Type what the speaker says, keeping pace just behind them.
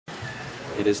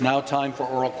It is now time for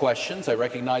oral questions. I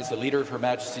recognize the Leader of Her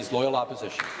Majesty's Loyal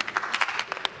Opposition.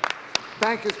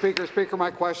 Thank you, Speaker. Speaker, my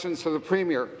questions to the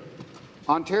Premier.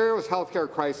 Ontario's healthcare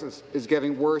crisis is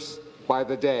getting worse by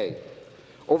the day.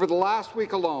 Over the last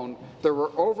week alone, there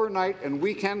were overnight and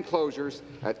weekend closures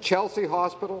at Chelsea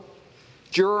Hospital,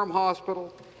 Durham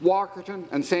Hospital, Walkerton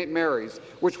and St. Mary's,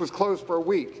 which was closed for a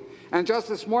week. And just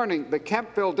this morning, the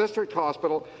Kemptville District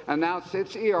Hospital announced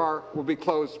its ER will be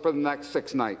closed for the next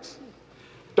 6 nights.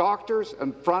 Doctors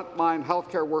and frontline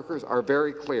healthcare workers are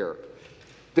very clear.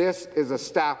 This is a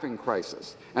staffing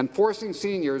crisis, and forcing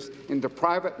seniors into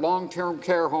private long-term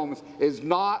care homes is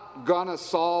not going to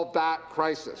solve that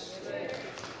crisis.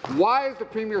 Why is the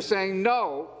Premier saying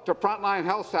no to frontline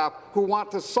health staff who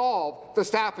want to solve the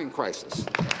staffing crisis?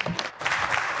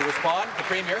 To respond, the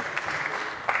Premier.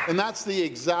 And that's the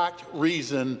exact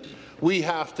reason we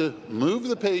have to move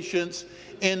the patients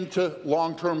into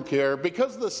long-term care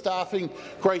because of the staffing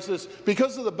crisis,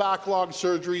 because of the backlog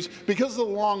surgeries, because of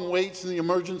the long waits in the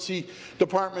emergency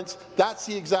departments. That's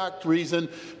the exact reason.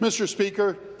 Mr.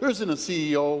 Speaker, there isn't a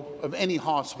CEO of any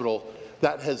hospital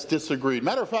that has disagreed.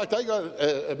 Matter of fact, I got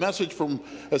a message from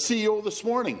a CEO this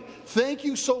morning. Thank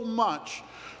you so much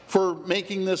for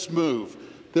making this move.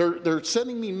 They're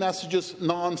sending me messages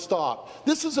nonstop.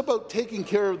 This is about taking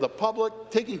care of the public,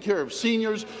 taking care of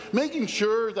seniors, making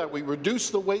sure that we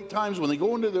reduce the wait times when they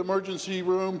go into the emergency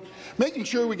room, making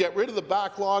sure we get rid of the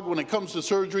backlog when it comes to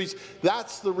surgeries.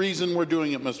 That's the reason we're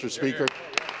doing it, Mr. Speaker.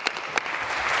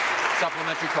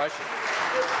 Supplementary question.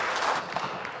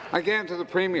 Again to the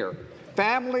Premier.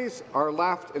 Families are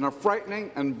left in a frightening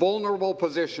and vulnerable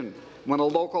position when a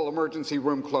local emergency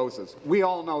room closes. We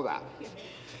all know that.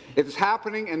 It is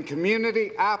happening in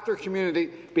community after community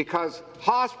because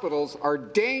hospitals are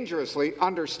dangerously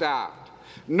understaffed.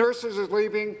 Nurses are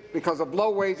leaving because of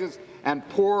low wages and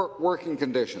poor working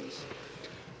conditions.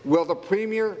 Will the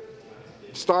Premier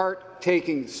start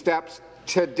taking steps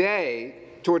today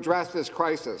to address this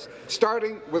crisis,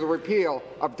 starting with a repeal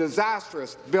of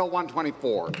disastrous Bill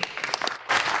 124?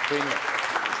 Premier.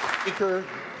 Speaker,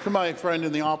 to my friend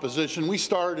in the opposition, we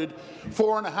started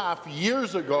 4.5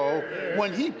 years ago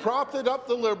when he propped it up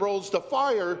the Liberals to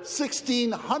fire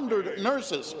 1,600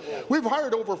 nurses. We've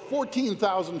hired over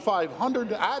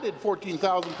 14,500, added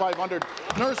 14,500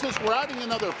 nurses. We're adding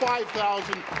another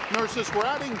 5,000 nurses. We're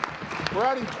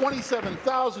adding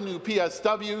 27,000 new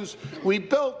PSWs. We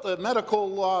built the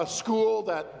medical school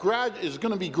that is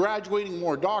going to be graduating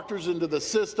more doctors into the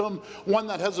system, one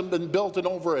that hasn't been built in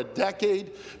over a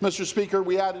decade. Mr. Speaker,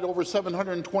 we added over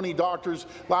 720 doctors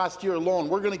last year alone.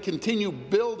 We're going to continue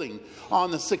building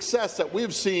on the success that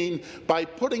we've seen by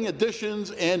putting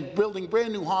additions and building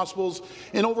brand new hospitals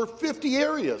in over 50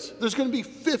 areas. There's going to be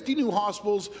 50 new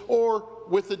hospitals or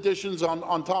with additions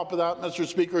on top of that, Mr.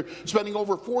 Speaker, spending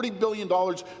over $40 billion.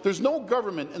 There's no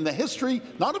government in the history,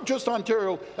 not of just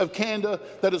Ontario, of Canada,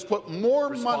 that has put more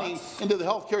money into the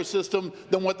healthcare system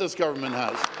than what this government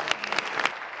has.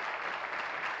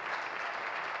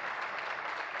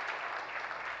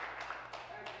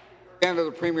 And to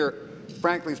the Premier,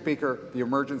 frankly, Speaker, the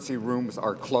emergency rooms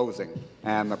are closing,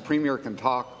 and the Premier can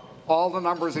talk all the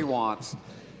numbers he wants.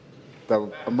 The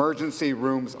emergency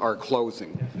rooms are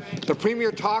closing. The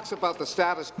Premier talks about the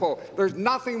status quo. There's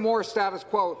nothing more status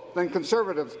quo than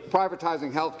Conservatives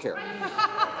privatizing health care.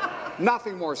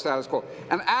 Nothing more status quo.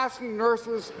 And asking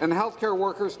nurses and healthcare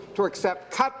workers to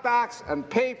accept cutbacks and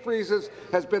pay freezes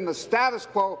has been the status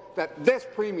quo that this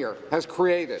Premier has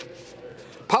created.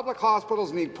 Public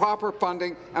hospitals need proper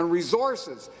funding and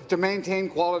resources to maintain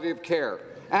quality of care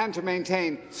and to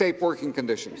maintain safe working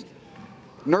conditions.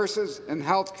 Nurses and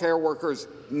healthcare workers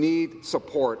need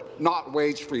support, not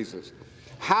wage freezes.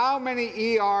 How many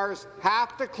ERs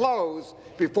have to close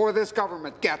before this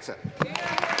government gets it? The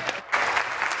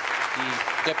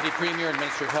Deputy Premier and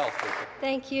Minister of Health.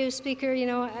 Thank you, Speaker. You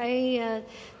know,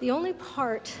 the only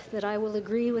part that I will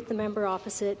agree with the member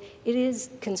opposite, it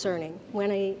is concerning when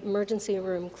an emergency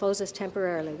room closes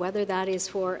temporarily, whether that is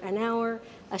for an hour,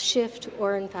 a shift,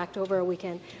 or in fact over a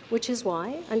weekend, which is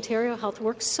why Ontario Health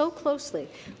works so closely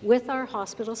with our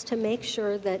hospitals to make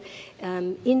sure that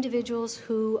individuals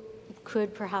who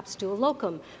could perhaps do a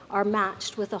locum are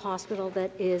matched with a hospital that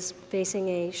is facing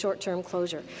a short-term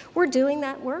closure. We're doing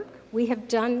that work. We have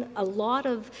done a lot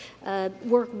of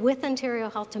work with Ontario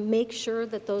Health to make sure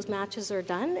that those matches are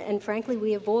done, and frankly,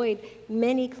 we avoid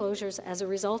many closures as a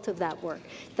result of that work.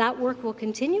 That work will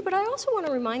continue, but I also want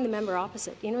to remind the member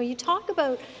opposite, you know, you talk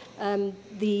about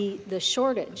the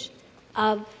shortage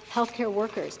of healthcare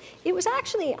workers. It was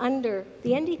actually under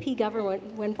the NDP government,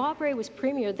 when Bob Rae was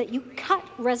Premier, that you cut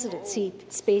residency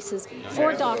spaces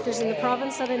for doctors in the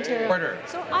province of Ontario. Order.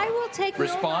 So I will take no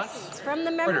Response. lessons from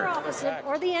the member opposite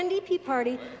or the NDP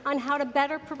party on how to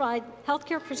better provide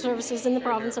healthcare services in the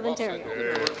province of Ontario.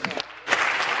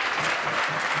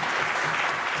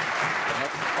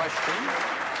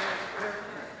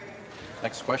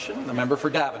 Next question, the member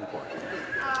for Davenport.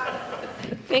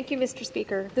 Thank you, Mr.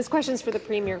 Speaker. This question is for the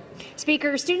Premier.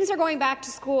 Speaker, students are going back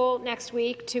to school next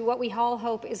week to what we all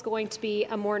hope is going to be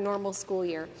a more normal school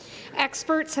year.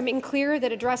 Experts have been clear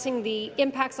that addressing the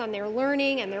impacts on their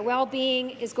learning and their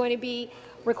well-being is going to be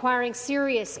requiring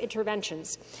serious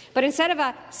interventions. But instead of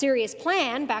a serious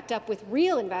plan backed up with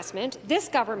real investment, this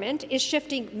government is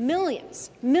shifting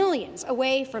millions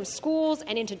away from schools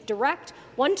and into direct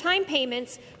one-time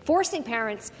payments, forcing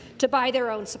parents to buy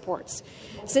their own supports.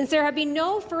 Since there have been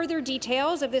no further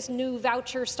details of this new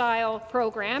voucher-style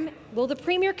program, will the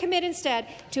Premier commit instead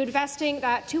to investing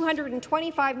that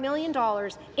 $225 million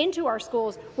into our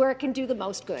schools where it can do the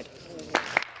most good?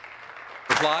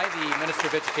 Reply, the Minister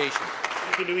of Education.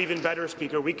 We can do even better,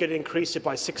 Speaker. We could increase it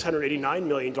by $689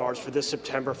 million for this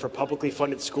September for publicly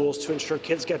funded schools to ensure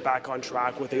kids get back on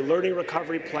track with a learning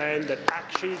recovery plan that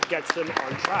actually gets them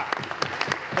on track.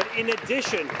 But in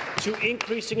addition to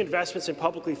increasing investments in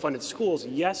publicly funded schools,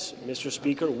 yes, Mr.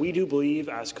 Speaker, we do believe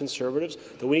as Conservatives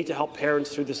that we need to help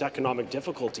parents through this economic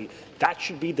difficulty. That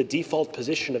should be the default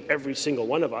position of every single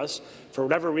one of us. For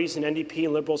whatever reason, NDP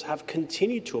and Liberals have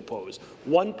continued to oppose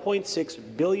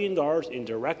 $1.6 billion in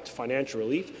direct financial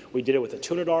relief. We did it with a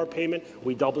 $200 payment.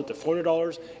 We doubled it to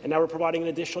 $400, and now we're providing an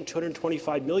additional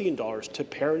 $225 million to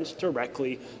parents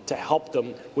directly to help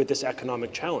them with this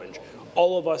economic challenge.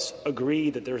 All of us agree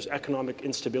that there's economic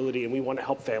instability and we want to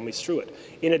help families through it.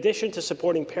 In addition to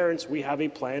supporting parents, we have a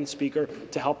plan, Speaker,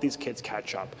 to help these kids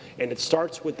catch up. And it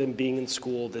starts with them being in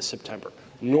school this September.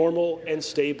 Normal and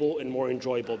stable and more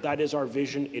enjoyable. That is our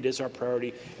vision. It is our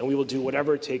priority. And we will do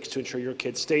whatever it takes to ensure your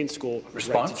kids stay in school.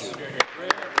 Response?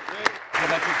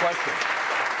 Supplementary question.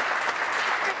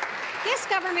 This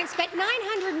government spent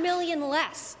 $900 million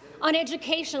less on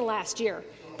education last year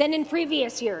than in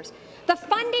previous years. The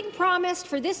funding promised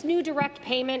for this new direct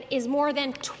payment is more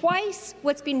than twice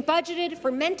what's been budgeted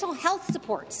for mental health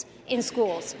supports in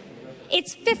schools.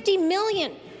 It's $50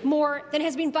 million more than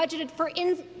has been budgeted for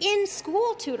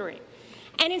in-school tutoring.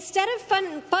 And instead of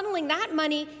funneling that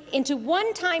money into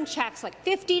one-time checks like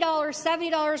 $50,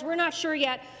 $70, we're not sure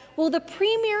yet, will the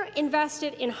Premier invest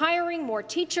it in hiring more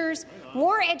teachers,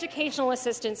 more educational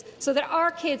assistants, so that our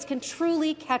kids can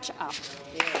truly catch up?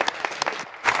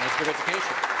 Minister of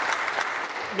Education.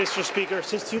 Mr. Speaker,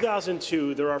 since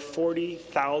 2002, there are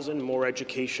 40,000 more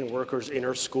education workers in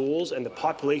our schools, and the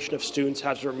population of students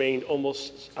has remained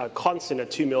almost constant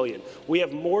at 2 million. We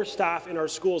have more staff in our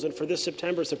schools, and for this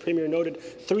September, as the Premier noted,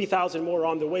 3,000 more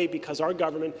on the way because our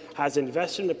government has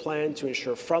invested in a plan to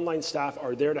ensure frontline staff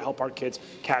are there to help our kids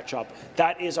catch up.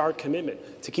 That is our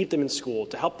commitment, to keep them in school,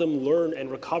 to help them learn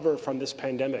and recover from this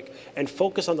pandemic, and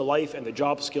focus on the life and the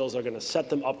job skills that are going to set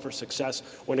them up for success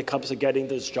when it comes to getting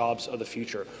those jobs of the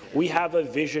future. We have a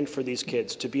vision for these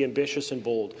kids to be ambitious and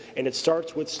bold, and it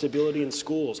starts with stability in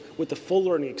schools, with the full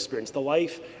learning experience, the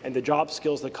life and the job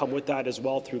skills that come with that as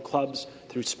well, through clubs,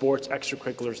 through sports,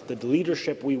 extracurriculars, the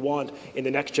leadership we want in the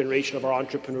next generation of our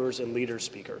entrepreneurs and leaders,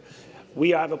 Speaker.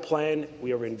 We have a plan. We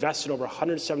have invested over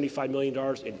 $175 million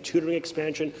in tutoring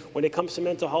expansion. When it comes to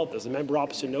mental health, as the member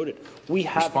opposite noted, we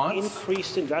have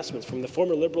increased investments from the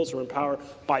former Liberals who are in power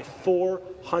by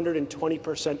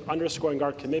 420%, underscoring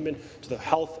our commitment to the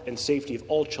health and safety of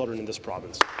all children in this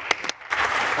province.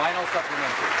 Final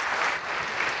supplementary.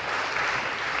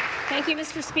 Thank you,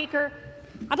 Mr. Speaker.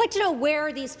 I'd like to know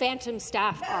where these phantom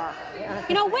staff are.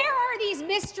 You know, where are these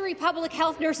mystery public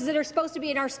health nurses that are supposed to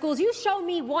be in our schools? You show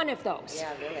me one of those.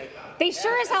 Yeah, really. They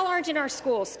sure as hell aren't in our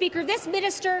schools. Speaker, this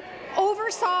minister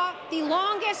oversaw the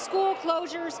longest school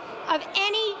closures of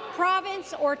any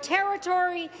province or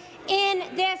territory in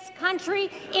this country,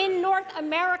 in North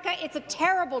America. It's a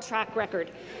terrible track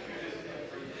record.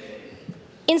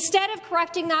 Instead of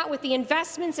correcting that with the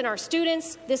investments in our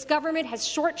students, this government has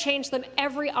shortchanged them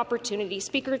every opportunity.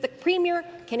 Speaker, the Premier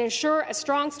can ensure a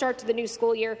strong start to the new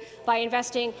school year by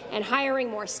investing and hiring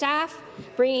more staff,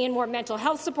 bringing in more mental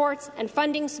health supports, and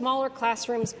funding smaller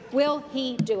classrooms. Will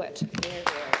he do it?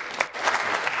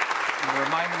 I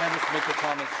remind the members to make their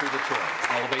comments through the chair.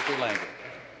 Elevate their language.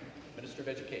 Minister of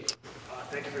Education.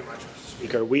 Thank you very much, Mr.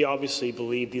 Speaker. We obviously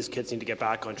believe these kids need to get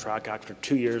back on track after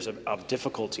 2 years of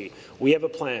difficulty. We have a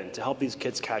plan to help these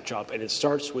kids catch up, and it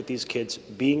starts with these kids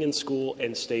being in school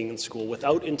and staying in school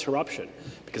without interruption.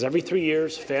 Because every 3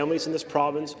 years, families in this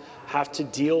province have to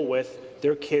deal with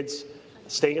their kids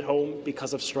staying at home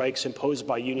because of strikes imposed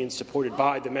by unions supported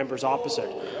by the members opposite.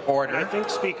 Order. And I think,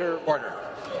 Speaker, Order.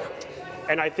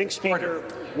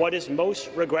 What is most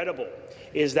regrettable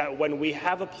is that when we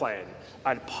have a plan,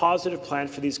 a positive plan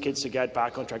for these kids to get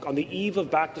back on track, on the eve of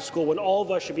back to school, when all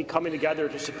of us should be coming together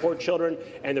to support children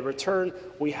and the return,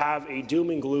 we have a doom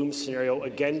and gloom scenario,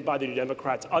 again by the New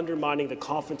Democrats, undermining the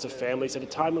confidence of families at a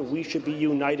time when we should be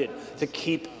united to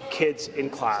keep kids in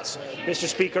class. Mr.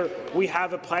 Speaker, we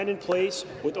have a plan in place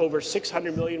with over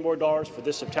 $600 million more for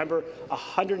this September,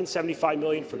 $175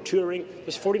 million for tutoring.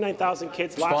 There's 49,000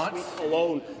 kids last week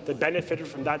alone that benefited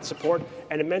from that support,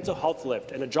 and a mental health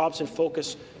lift and a jobs in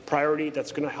focus priority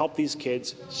that's going to help these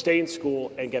kids stay in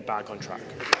school and get back on track.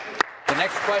 The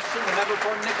next question, the member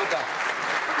for Nickel.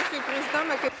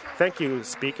 Thank you,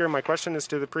 Speaker. My question is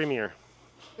to the Premier.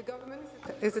 The government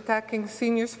is attacking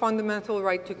seniors' fundamental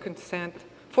right to consent,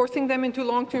 forcing them into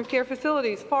long-term care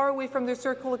facilities far away from their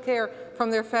circle of care, from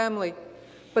their family.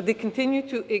 But they continue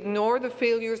to ignore the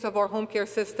failures of our home care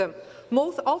system.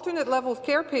 Most alternate level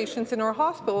care patients in our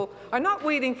hospital are not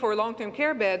waiting for a long-term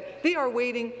care bed, they are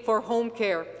waiting for home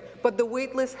care. But the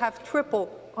wait lists have tripled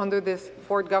under this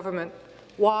Ford government.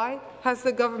 Why has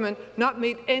the government not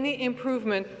made any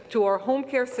improvement to our home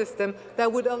care system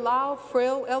that would allow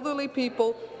frail elderly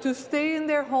people to stay in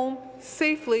their home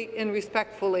safely and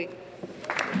respectfully?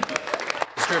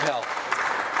 Minister of Health.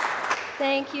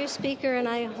 Thank you, Speaker, and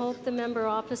I hope the member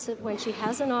opposite, when she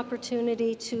has an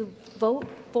opportunity to vote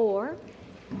for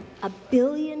 $1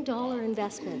 billion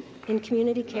investment in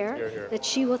community care, that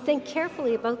she will think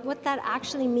carefully about what that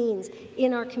actually means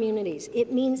in our communities.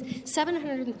 It means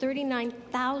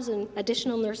 739,000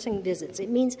 additional nursing visits. It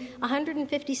means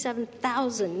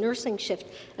 157,000 nursing shift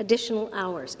additional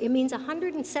hours. It means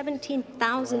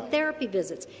 117,000 therapy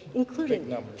visits,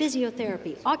 including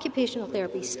physiotherapy, occupational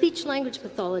therapy, speech-language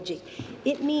pathology.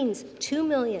 It means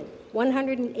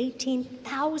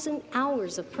 2,118,000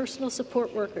 hours of personal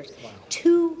support workers.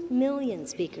 2 million,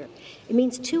 Speaker. It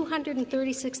means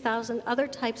 236,000 other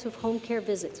types of home care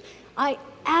visits. I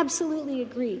absolutely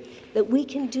agree that we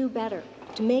can do better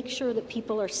to make sure that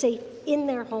people are safe in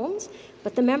their homes,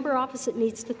 but the member opposite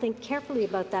needs to think carefully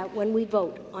about that when we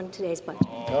vote on today's budget.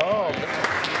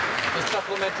 The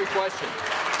supplementary question.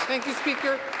 Thank you,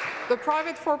 Speaker. The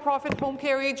private for-profit home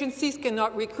care agencies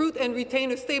cannot recruit and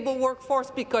retain a stable workforce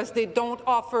because they don't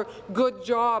offer good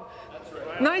jobs.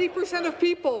 90% of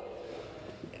people,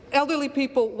 elderly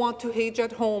people, want to age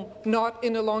at home, not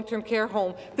in a long-term care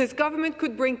home. This government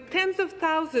could bring tens of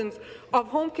thousands of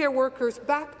home care workers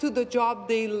back to the job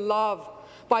they love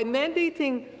by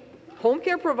mandating home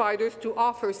care providers to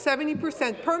offer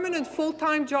 70% permanent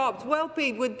full-time jobs,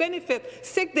 well-paid, with benefit,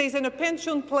 sick days and a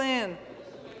pension plan.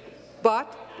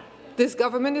 But this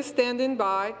government is standing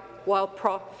by while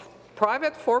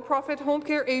private for-profit home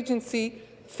care agencies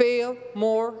fail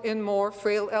more and more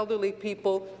frail elderly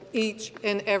people each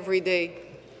and every day.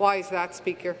 Why is that,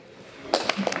 Speaker?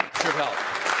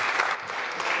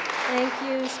 Thank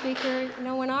you, Speaker. You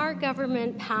know, when our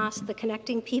government passed the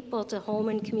Connecting People to Home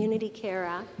and Community Care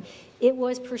Act, it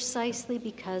was precisely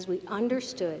because we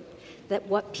understood that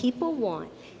what people want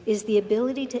is the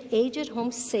ability to age at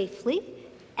home safely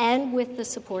and with the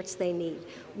supports they need.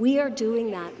 We are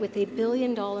doing that with a $1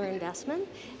 billion investment,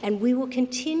 and we will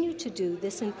continue to do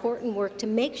this important work to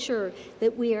make sure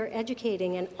that we are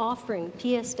educating and offering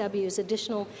PSWs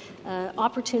additional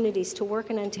opportunities to work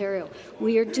in Ontario.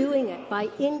 We are doing it by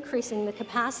increasing the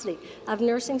capacity of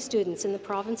nursing students in the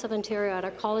province of Ontario at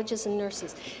our colleges and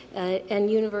nurses and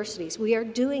universities. We are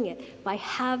doing it by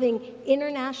having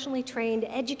internationally trained,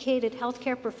 educated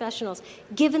healthcare professionals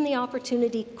given the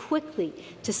opportunity quickly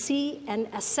to see and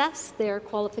assess their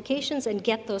qualifications and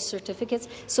get those certificates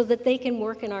so that they can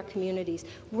work in our communities.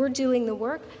 We're doing the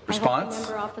work. Response? I hope the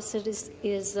member opposite is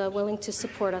willing to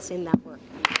support us in that work.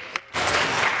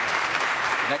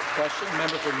 Next question,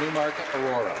 member for Newmarket,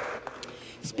 Aurora.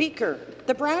 Speaker,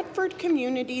 the Bradford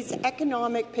community's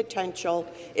economic potential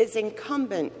is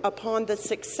incumbent upon the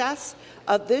success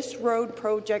of this road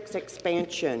project's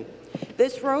expansion.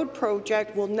 This road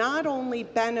project will not only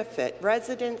benefit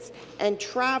residents and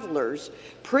travellers,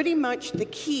 pretty much the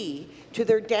key to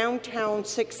their downtown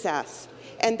success,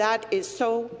 and that is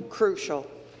so crucial.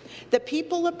 The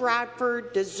people of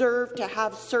Bradford deserve to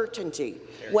have certainty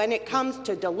when it comes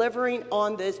to delivering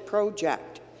on this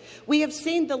project. We have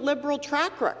seen the Liberal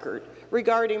track record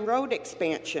regarding road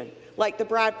expansion, like the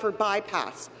Bradford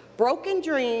Bypass, broken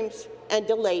dreams and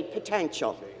delayed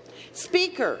potential.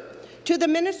 Speaker, to the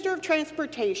Minister of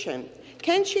Transportation,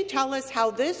 can she tell us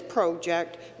how this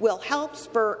project will help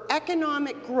spur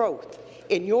economic growth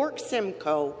in York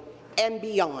Simcoe and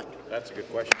beyond? That's a good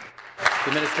question.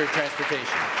 The Minister of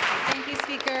Transportation. Thank you,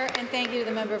 Speaker, and thank you to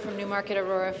the member from Newmarket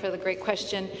Aurora for the great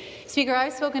question. Speaker,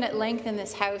 I've spoken at length in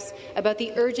this House about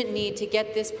the urgent need to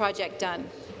get this project done,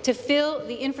 to fill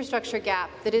the infrastructure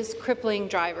gap that is crippling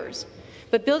drivers.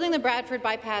 But building the Bradford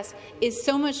Bypass is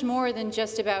so much more than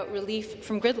just about relief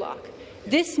from gridlock.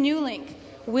 This new link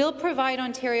will provide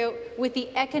Ontario with the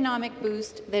economic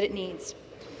boost that it needs.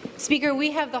 Speaker,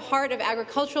 we have the heart of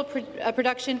agricultural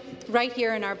production right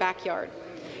here in our backyard.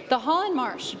 The Holland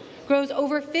Marsh grows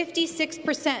over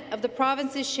 56% of the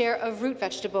province's share of root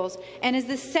vegetables and is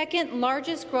the second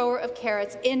largest grower of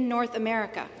carrots in North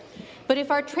America. But if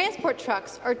our transport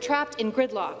trucks are trapped in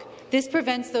gridlock, this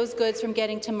prevents those goods from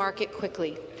getting to market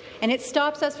quickly, and it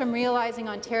stops us from realizing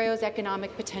Ontario's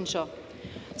economic potential.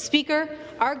 Speaker,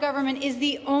 our government is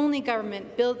the only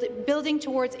government building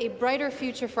towards a brighter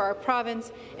future for our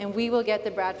province, and we will get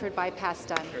the Bradford Bypass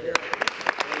done.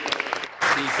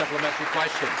 The supplementary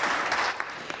question.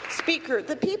 Speaker,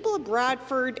 the people of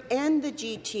Bradford and the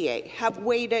GTA have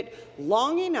waited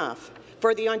long enough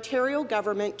for the Ontario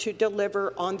government to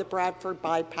deliver on the Bradford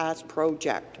Bypass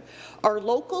project. Our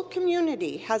local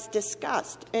community has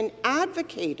discussed and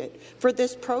advocated for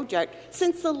this project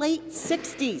since the late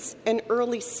 60s and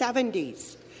early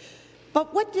 70s.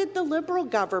 But what did the Liberal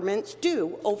governments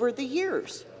do over the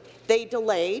years? They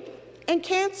delayed and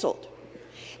cancelled.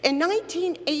 In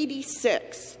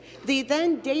 1986, the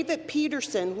then David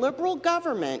Peterson Liberal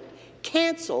government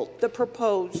cancelled the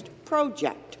proposed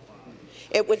project.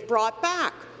 It was brought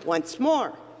back once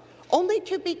more, only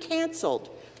to be cancelled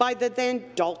by the then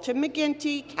Dalton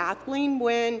McGuinty, Kathleen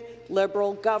Wynne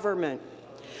Liberal government.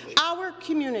 Our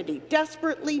community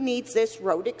desperately needs this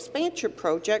road expansion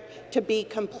project to be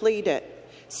completed.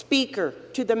 Speaker,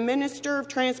 to the Minister of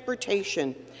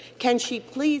Transportation, can she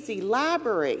please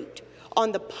elaborate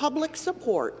on the public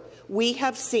support we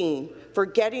have seen for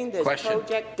getting this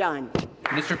project done?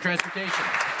 Minister of Transportation.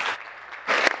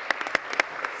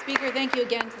 Speaker, thank you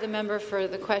again to the member for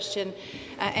the question.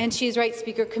 And she's right,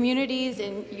 Speaker. Communities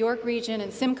in York Region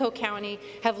and Simcoe County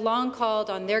have long called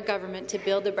on their government to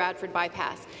build the Bradford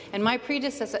Bypass. And my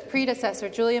predecessor,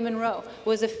 Julia Monroe,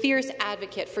 was a fierce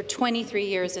advocate for 23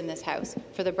 years in this House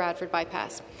for the Bradford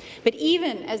Bypass. But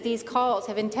even as these calls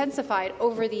have intensified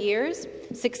over the years,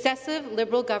 successive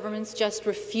Liberal governments just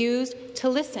refused to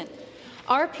listen.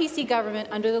 Our PC government,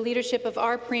 under the leadership of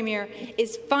our Premier,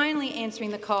 is finally answering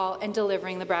the call and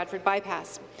delivering the Bradford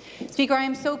Bypass. Speaker, I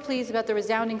am so pleased about the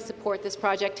resounding support this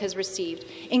project has received,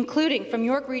 including from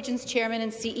York Region's Chairman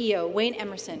and CEO, Wayne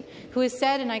Emerson, who has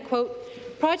said, and I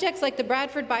quote, "Projects like the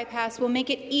Bradford Bypass will make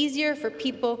it easier for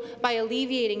people by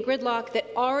alleviating gridlock that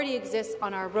already exists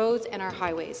on our roads and our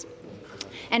highways."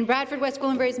 And Bradford West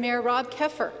Gwillimbury's Mayor Rob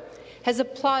Keffer has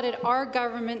applauded our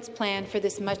government's plan for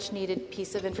this much-needed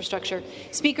piece of infrastructure.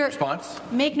 Speaker,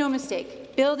 make no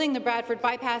mistake, building the Bradford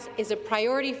Bypass is a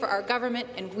priority for our government,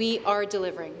 and we are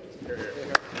delivering.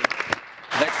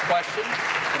 Next question,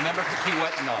 the member for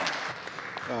Kiewit-Nong.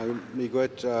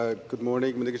 Good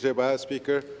morning,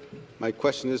 Speaker. My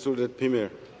question is to the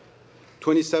Premier.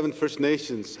 27 First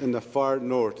Nations in the far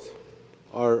north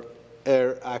are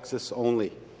air access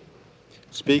only.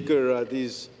 Speaker,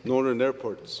 these northern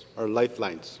airports are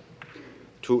lifelines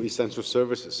to essential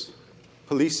services,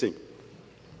 policing,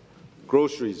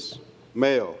 groceries,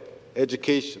 mail,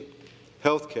 education,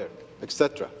 healthcare,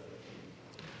 etc.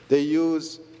 They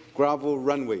use gravel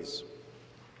runways,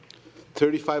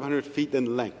 3,500 feet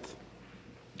in length,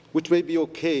 which may be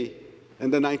okay in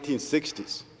the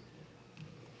 1960s,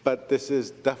 but this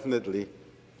is definitely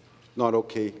not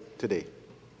okay today.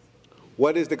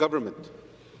 What is the government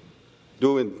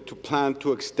doing to plan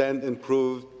to extend and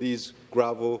improve these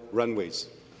gravel runways?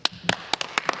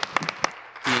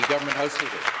 The Government House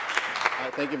Leader.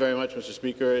 Thank you very much, Mr.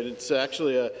 Speaker. It's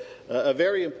actually a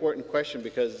very important question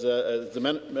because, as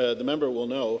the member will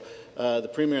know, the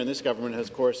Premier in this government, has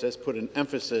put an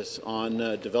emphasis on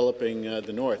developing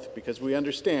the North, because we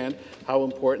understand how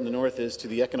important the North is to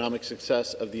the economic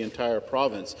success of the entire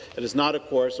province. It has not, of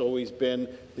course, always been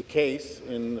the case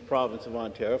in the province of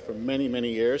Ontario. For many,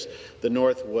 many years, the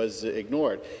North was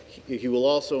ignored. He will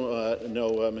also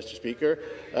know, Mr. Speaker,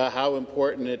 how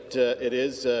important it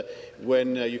is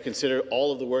when you consider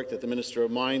all of the work that the Minister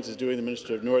of Mines is doing, the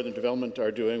Minister of Northern Development are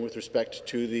doing with respect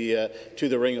to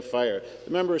the Ring of Fire.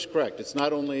 The member is correct. It's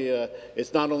not only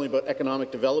about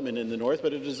economic development in the north,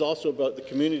 but it is also about the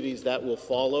communities that will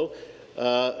follow.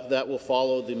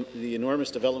 The enormous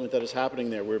development that is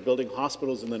happening there. We're building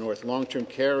hospitals in the north, long-term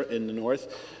care in the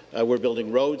north. We're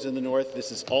building roads in the north.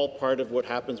 This is all part of what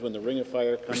happens when the Ring of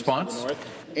Fire comes to the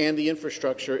north. And the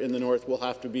infrastructure in the north will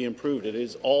have to be improved. It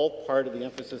is all part of the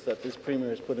emphasis that this Premier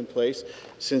has put in place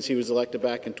since he was elected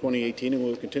back in 2018, and we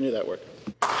will continue that work.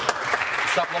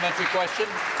 Supplementary question.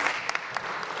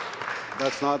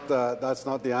 That's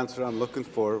not the answer I'm looking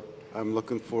for. I'm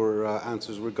looking for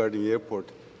answers regarding the airport.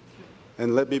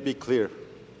 And let me be clear.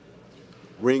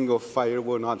 Ring of Fire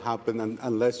will not happen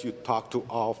unless you talk to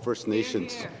all First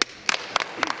Nations.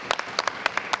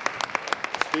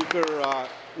 Speaker,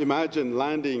 imagine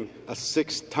landing a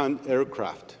 6-ton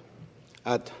aircraft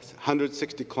at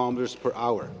 160 kilometers per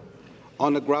hour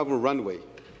on a gravel runway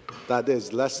that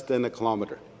is less than a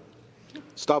kilometer.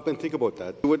 Stop and think about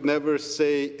that. You would never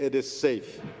say it is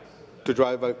safe to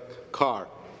drive a car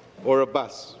or a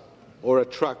bus or a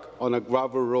truck on a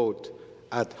gravel road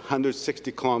at 160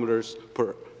 kilometers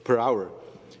per hour.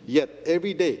 Yet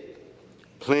every day,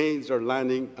 planes are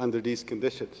landing under these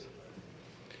conditions.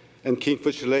 And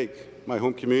Kingfisher Lake, my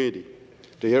home community,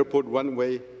 the airport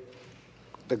runway,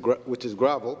 which is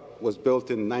gravel, was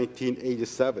built in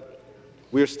 1987.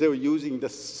 We are still using the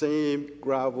same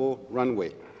gravel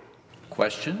runway.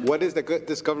 Question. What is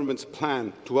this government's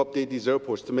plan to update these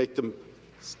airports to make them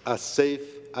as safe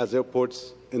as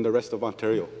airports in the rest of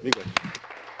Ontario?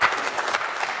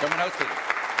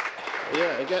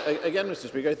 Yeah, again, Mr.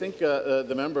 Speaker, I think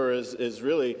the member is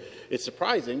really, it's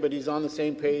surprising, but he's on the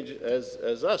same page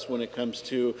as us when it comes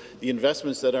to the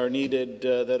investments that are needed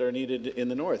in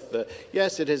the north.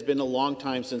 Yes, it has been a long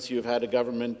time since you've had a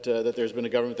government, that there's been a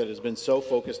government that has been so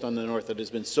focused on the north, that has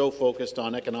been so focused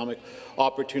on economic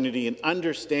opportunity and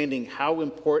understanding how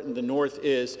important the north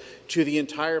is to the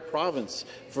entire province.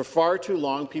 For far too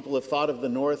long, people have thought of the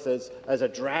north as a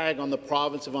drag on the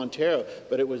province of Ontario,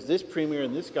 but it was this Premier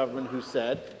and this government who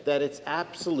said that it's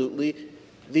absolutely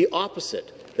the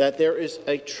opposite, that there is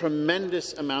a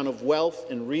tremendous amount of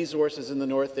wealth and resources in the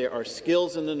north. There are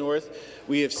skills in the north.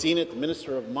 We have seen it, the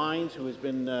Minister of Mines, who has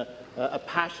been a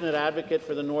passionate advocate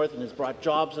for the north and has brought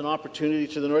jobs and opportunity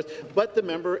to the north. But the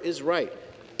member is right.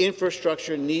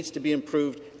 Infrastructure needs to be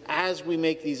improved as we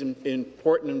make these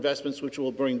important investments, which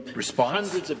will bring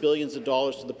hundreds of billions of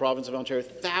dollars to the province of Ontario,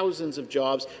 thousands of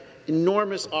jobs,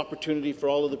 enormous opportunity for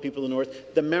all of the people in the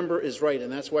north. The member is right,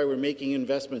 and that's why we're making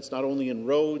investments not only in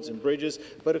roads and bridges,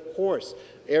 but of course,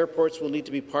 airports will need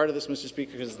to be part of this, Mr.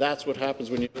 Speaker, because that's what happens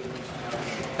when you...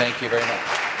 Thank you very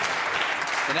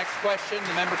much. The next question,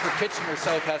 the member for Kitchener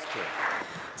South Hespeler.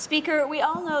 Speaker, we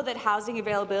all know that housing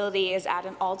availability is at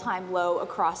an all-time low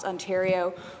across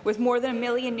Ontario, with more than 1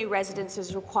 million new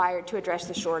residences required to address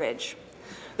the shortage.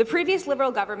 The previous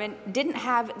Liberal government didn't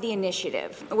have the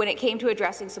initiative when it came to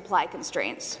addressing supply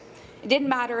constraints. It didn't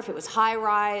matter if it was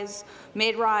high-rise,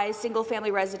 mid-rise,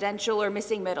 single-family residential, or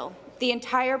missing middle. The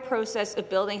entire process of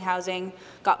building housing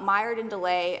got mired in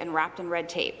delay and wrapped in red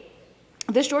tape.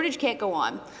 This shortage can't go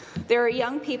on. There are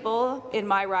young people in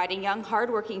my riding, young,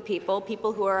 hardworking people,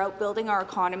 people who are out building our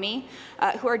economy,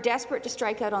 who are desperate to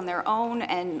strike out on their own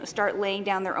and start laying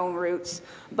down their own roots,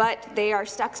 but they are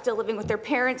stuck still living with their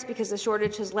parents because the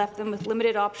shortage has left them with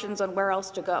limited options on where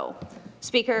else to go.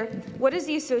 Speaker, what is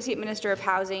the Associate Minister of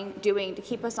Housing doing to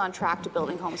keep us on track to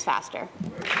building homes faster?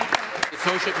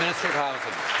 Associate Minister of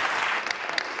Housing.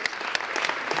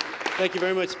 Thank you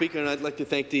very much, Speaker, and I'd like to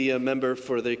thank the member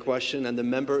for the question. And the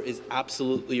member is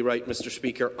absolutely right, Mr.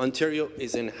 Speaker. Ontario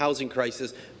is in housing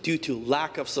crisis due to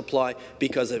lack of supply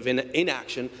because of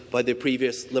inaction by the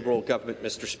previous Liberal government,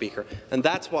 Mr. Speaker. And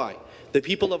that's why the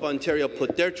people of Ontario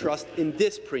put their trust in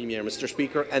this Premier, Mr.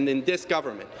 Speaker, and in this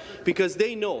government, because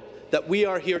they know that we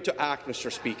are here to act, Mr.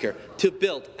 Speaker, to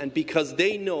build, and because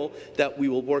they know that we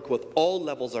will work with all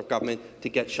levels of government to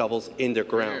get shovels in the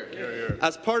ground.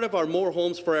 As part of our More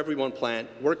Homes for Everyone plan,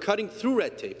 we're cutting through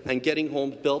red tape and getting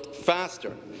homes built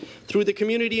faster. Through the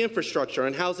Community Infrastructure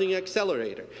and Housing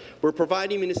Accelerator, we're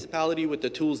providing municipalities with the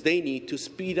tools they need to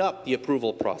speed up the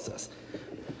approval process.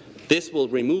 This will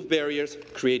remove barriers,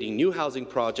 creating new housing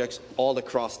projects all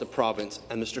across the province.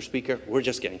 And, Mr. Speaker, we're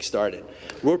just getting started.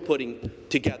 We're putting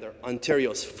together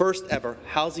Ontario's first ever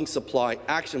Housing Supply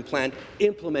Action Plan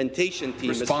implementation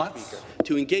team, Mr. Speaker,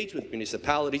 to engage with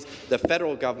municipalities, the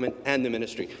federal government and the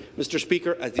ministry. Mr.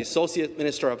 Speaker, as the Associate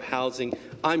Minister of Housing,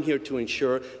 I'm here to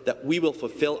ensure that we will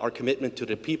fulfill our commitment to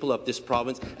the people of this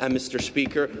province. And, Mr.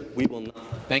 Speaker, we will not.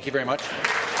 Thank you very much.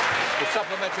 The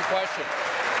supplementary question.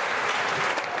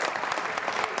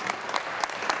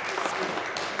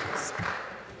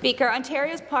 Speaker,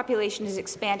 Ontario's population is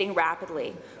expanding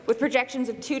rapidly, with projections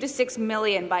of 2 to 6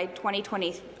 million by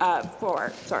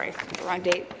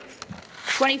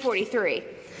 2043.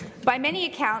 By many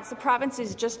accounts, the province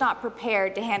is just not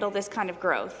prepared to handle this kind of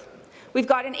growth. We've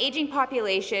got an aging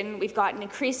population, we've got an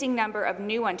increasing number of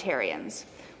new Ontarians.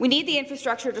 We need the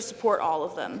infrastructure to support all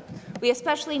of them. We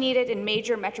especially need it in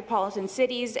major metropolitan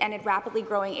cities and in rapidly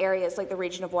growing areas like the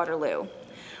region of Waterloo.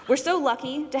 We're so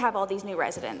lucky to have all these new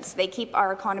residents. They keep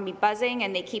our economy buzzing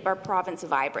and they keep our province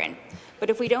vibrant. But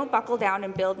if we don't buckle down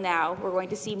and build now, we're going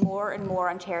to see more and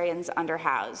more Ontarians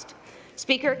underhoused.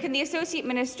 Speaker, can the Associate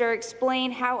Minister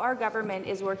explain how our government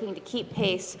is working to keep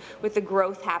pace with the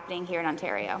growth happening here in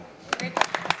Ontario?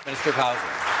 Minister of Housing.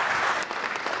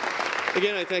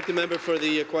 Again, I thank the member for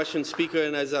the question, Speaker.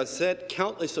 And as I've said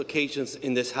countless occasions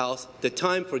in this House, the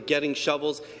time for getting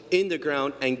shovels in the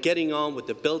ground and getting on with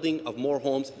the building of more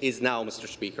homes is now, Mr.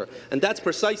 Speaker. And that's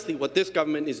precisely what this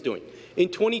government is doing. In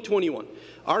 2021,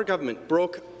 our government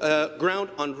broke ground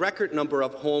on record number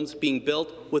of homes being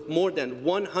built, with more than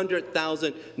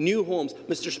 100,000 new homes,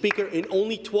 Mr. Speaker, in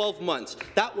only 12 months.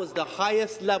 That was the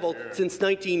highest level since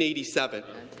 1987.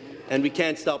 And we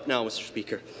can't stop now, Mr.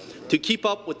 Speaker. To keep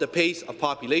up with the pace of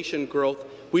population growth,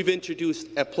 we've introduced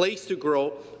a Place to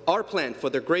Grow, our plan for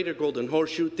the Greater Golden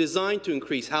Horseshoe, designed to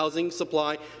increase housing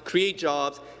supply, create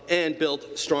jobs, and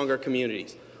build stronger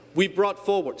communities. We've brought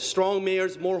forward Strong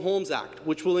Mayors, More Homes Act,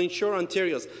 which will ensure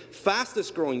Ontario's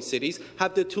fastest-growing cities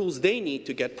have the tools they need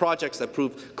to get projects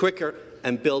approved quicker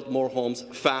and build more homes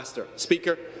faster.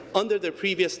 Speaker, under the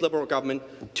previous Liberal government,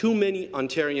 too many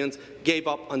Ontarians gave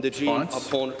up on the dream of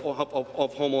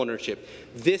home ownership.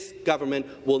 This government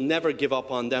will never give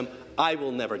up on them. I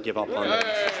will never give up on them.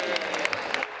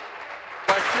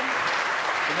 Question,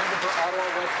 the member for Ottawa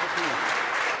West Machine.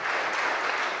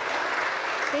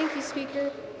 Thank you, Speaker.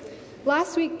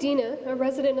 Last week, Dina, a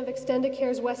resident of Extended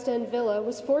Care's West End Villa,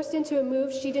 was forced into a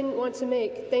move she didn't want to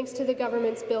make, thanks to the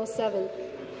government's Bill 7.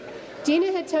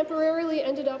 Dina had temporarily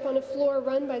ended up on a floor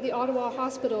run by the Ottawa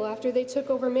Hospital after they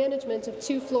took over management of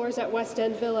 2 floors at West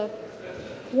End Villa.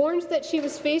 Warned that she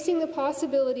was facing the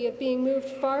possibility of being moved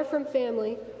far from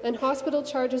family and hospital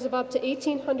charges of up to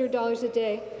 $1,800 a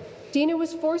day, Dina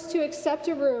was forced to accept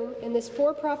a room in this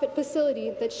for-profit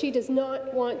facility that she does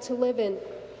not want to live in.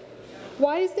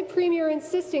 Why is the Premier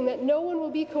insisting that no one will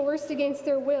be coerced against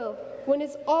their will when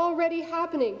it's already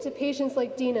happening to patients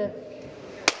like Dina?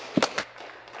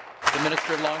 The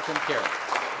Minister of Long-Term Care.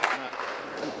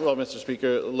 Well, Mr.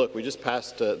 Speaker, look, we just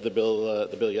passed the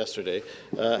bill yesterday.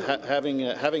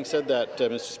 Having said that,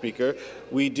 Mr. Speaker,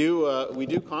 we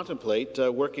do contemplate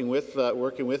working with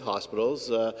hospitals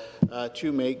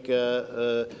to make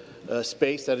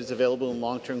space that is available in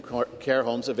long-term care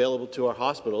homes available to our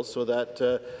hospitals, so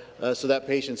that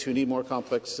patients who need more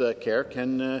complex care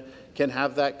can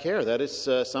have that care. That is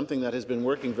something that has been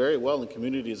working very well in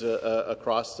communities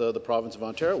across the province of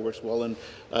Ontario. It works well in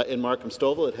Markham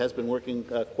Stouffville. It has been working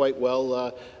quite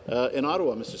well in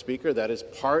Ottawa, Mr. Speaker. That is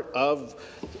part of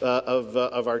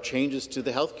our changes to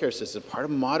the healthcare system, part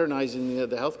of modernizing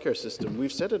the healthcare system.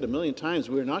 We've said it a million times.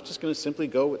 We're not just going to simply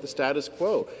go with the status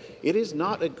quo. It is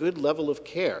not a good level of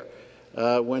care.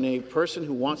 When a person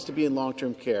who wants to be in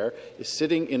long-term care is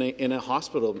sitting in a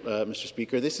hospital, Mr.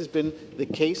 Speaker, this has been the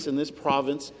case in this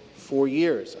province for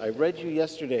years. I read you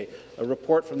yesterday a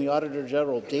report from the Auditor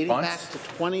General dating back to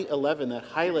 2011 that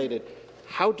highlighted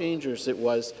how dangerous it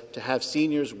was to have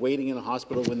seniors waiting in a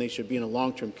hospital when they should be in a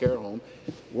long-term care home.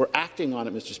 We're acting on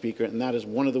it, Mr. Speaker, and that is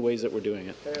one of the ways that we're doing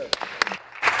it.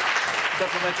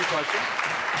 Supplementary question.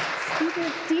 Speaker,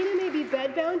 Dina may be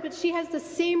bedbound, but she has the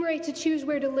same right to choose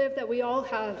where to live that we all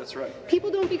have. That's right. People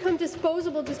don't become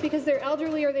disposable just because they're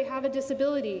elderly or they have a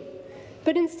disability.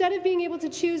 But instead of being able to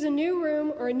choose a new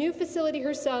room or a new facility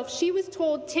herself, she was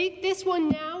told, take this one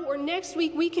now, or next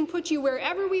week we can put you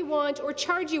wherever we want or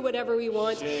charge you whatever we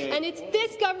want. And it's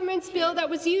this government's bill that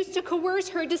was used to coerce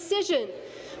her decision.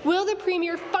 Will the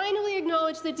Premier finally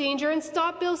acknowledge the danger and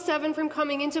stop Bill 7 from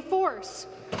coming into force?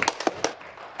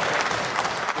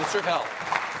 Minister of Health.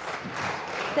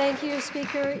 Thank you,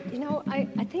 Speaker. You know, I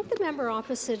think the member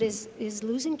opposite is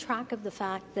losing track of the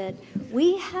fact that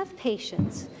we have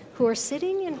patients who are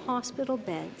sitting in hospital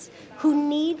beds who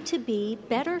need to be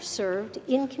better served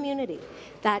in community.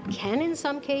 That can, in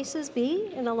some cases,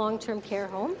 be in a long-term care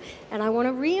home. And I want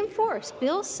to reinforce,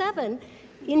 Bill 7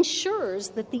 ensures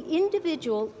that the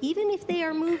individual, even if they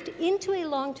are moved into a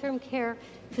long-term care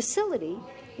facility,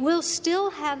 will still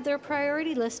have their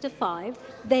priority list of 5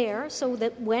 there, so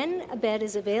that when a bed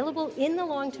is available in the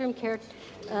long-term care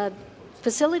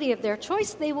facility of their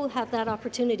choice, they will have that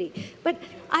opportunity. But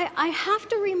I have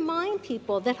to remind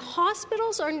people that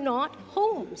hospitals are not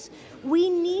homes. We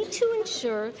need to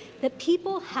ensure that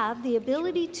people have the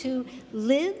ability to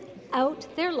live out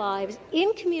their lives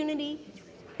in community,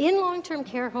 in long-term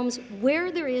care homes,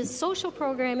 where there is social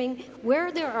programming,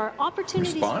 where there are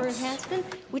opportunities for enhancement,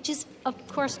 which is, of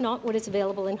course, not what is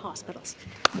available in hospitals.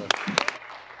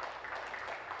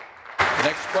 The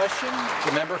next question,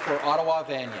 the member for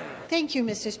Ottawa-Vanier. Thank you,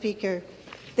 Mr. Speaker.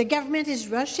 The government is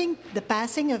rushing the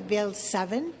passing of Bill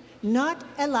 7, not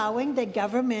allowing the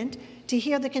government to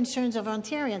hear the concerns of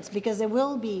Ontarians because there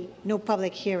will be no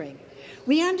public hearing.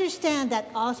 We understand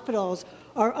that hospitals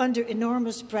are under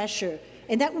enormous pressure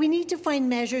and that we need to find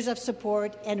measures of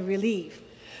support and relief.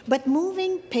 But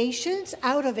moving patients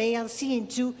out of ALC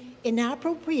into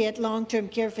inappropriate long-term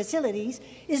care facilities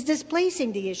is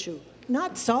displacing the issue,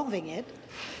 not solving it.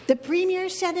 The Premier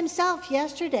said himself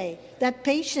yesterday that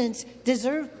patients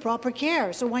deserve proper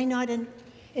care, so why not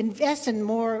invest in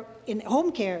more in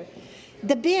home care?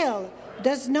 The bill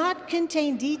does not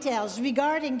contain details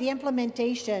regarding the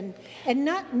implementation, and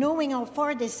not knowing how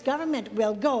far this government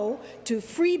will go to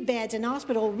free beds in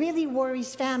hospital really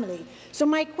worries family. So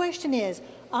my question is,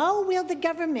 how will the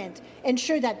government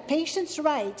ensure that patients'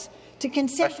 rights to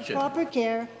consent to proper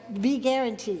care be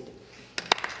guaranteed?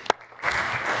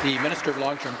 The Minister of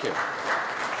Long-Term Care.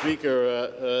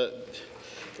 Speaker,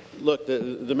 look,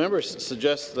 the member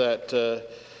suggests that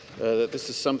that this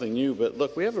is something new, but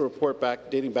look, we have a report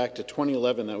dating back to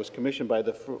 2011 that was commissioned by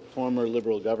the former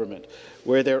Liberal government,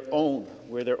 where their own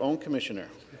commissioner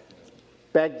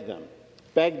begged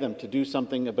them to do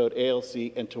something about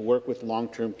ALC and to work with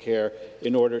long-term care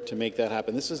in order to make that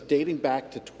happen. This is dating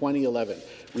back to 2011.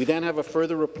 We then have a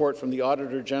further report from the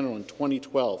Auditor General in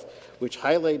 2012, which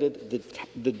highlighted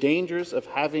the dangers of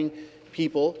having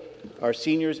people, our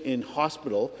seniors, in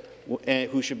hospital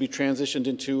who should be transitioned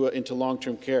into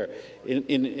long-term care.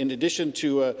 In addition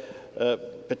to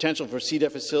potential for C.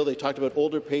 difficile, they talked about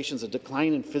older patients, a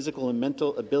decline in physical and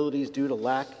mental abilities due to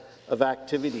lack of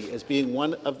activity as being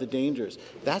one of the dangers.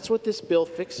 That's what this bill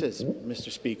fixes,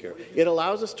 Mr. Speaker. It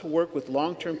allows us to work with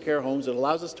long-term care homes. It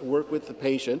allows us to work with the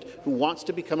patient who wants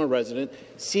to become a resident,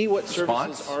 see what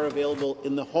services are available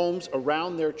in the homes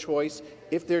around their choice.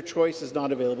 If their choice is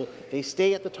not available, they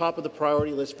stay at the top of the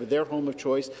priority list for their home of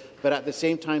choice, but at the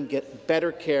same time get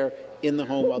better care in the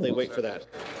home while they wait for that.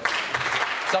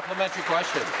 Supplementary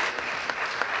question.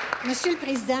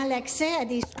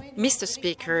 Mr.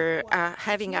 Speaker,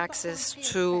 having access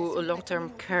to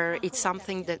long-term care is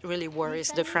something that really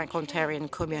worries the Franco-Ontarian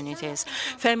communities.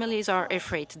 Families are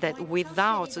afraid that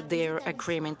without their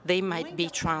agreement, they might be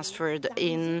transferred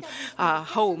in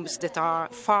homes that are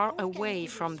far away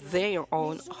from their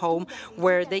own home,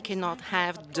 where they cannot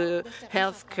have the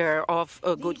health care of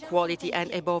a good quality,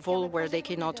 and above all, where they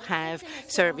cannot have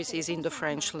services in the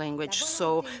French language.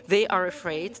 So they are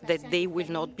afraid that they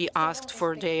will not be asked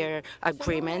for their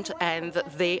agreement, and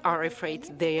they are afraid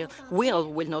their will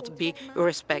not be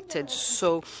respected.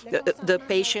 So the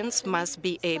patients must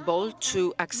be able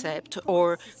to accept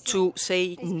or to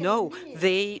say no.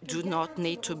 They do not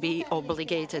need to be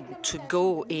obligated to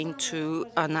go into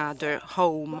another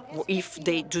home if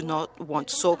they do not want.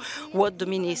 So what the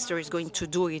Minister is going to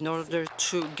do in order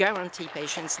to guarantee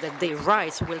patients that their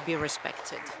rights will be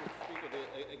respected?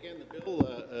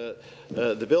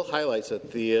 The bill highlights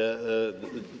that the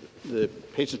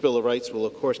Patients' Bill of Rights will,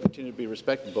 of course, continue to be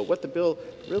respected. But what the bill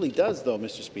really does, though,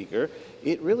 Mr. Speaker,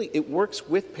 it works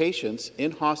with patients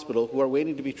in hospital who are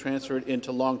waiting to be transferred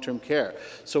into long-term care.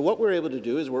 So what we're able to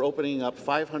do is we're opening up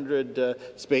 500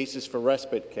 spaces for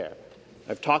respite care.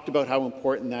 I've talked about how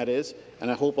important that is, and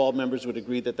I hope all members would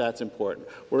agree that that's important.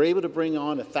 We're able to bring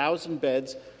on 1,000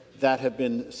 beds that have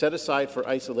been set aside for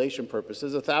isolation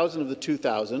purposes, 1,000 of the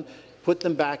 2,000, put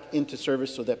them back into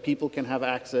service so that people can have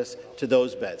access to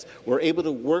those beds. We're able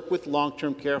to work with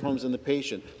long-term care homes and the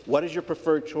patient. What is your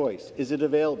preferred choice? Is it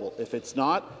available? If it's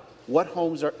not, what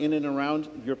homes are in and around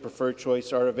your preferred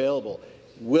choice are available?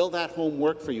 Will that home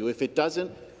work for you? If it doesn't,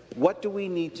 what do we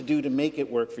need to do to make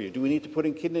it work for you? Do we need to put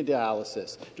in kidney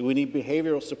dialysis? Do we need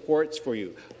behavioral supports for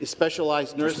you?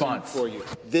 Specialized nursing for you?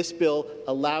 This bill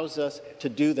allows us to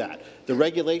do that. The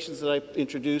regulations that I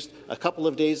introduced a couple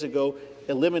of days ago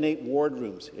eliminate ward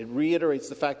rooms. It reiterates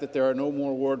the fact that there are no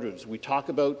more ward rooms. We talk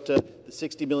about the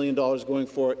 $60 million going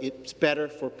forward. It's better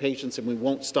for patients, and we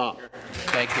won't stop.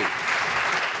 Thank you.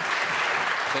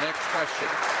 The next question,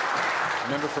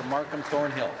 member for Markham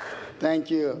Thornhill.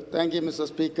 Thank you. Thank you, Mr.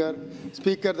 Speaker.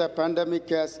 Speaker, the pandemic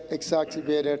has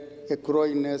exacerbated a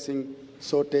growing nursing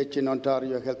shortage in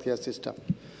Ontario healthcare system.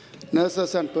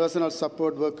 Nurses and personal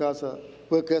support workers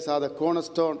are the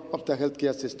cornerstone of the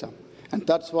healthcare system, and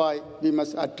that's why we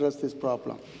must address this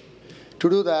problem. To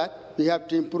do that, we have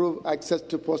to improve access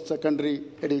to post-secondary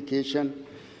education.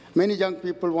 Many young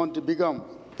people want to become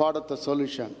part of the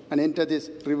solution and enter this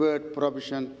revered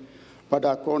profession, but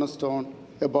are cornerstone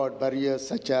about barriers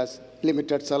such as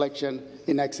limited selection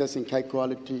in accessing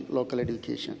high-quality local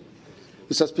education.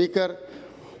 Mr. Speaker,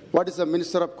 what is the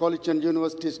Minister of College and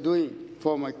Universities doing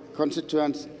for my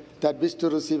constituents that wish to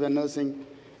receive a nursing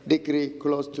degree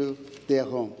close to their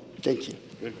home? Thank you.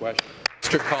 Good question.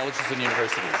 Mr. Colleges and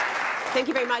Universities. Thank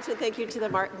you very much, and thank you to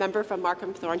the member from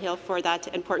Markham Thornhill for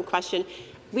that important question.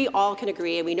 We all can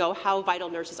agree, and we know how vital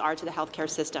nurses are to the healthcare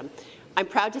system. I'm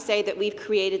proud to say that we've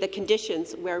created the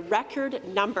conditions where a record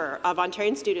number of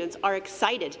Ontarian students are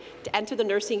excited to enter the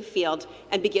nursing field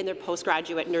and begin their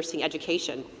postgraduate nursing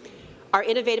education. Our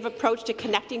innovative approach to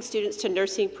connecting students to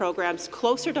nursing programs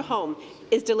closer to home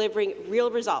is delivering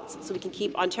real results so we can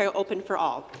keep Ontario open for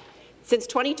all. Since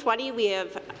 2020, we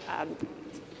have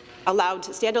allowed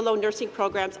standalone nursing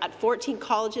programs at 14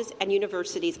 colleges and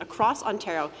universities across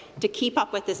Ontario to keep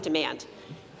up with this demand.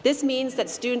 This means that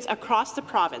students across the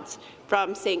province,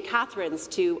 from St. Catharines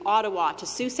to Ottawa to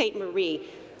Sault Ste. Marie,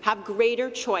 have greater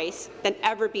choice than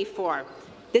ever before.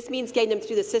 This means getting them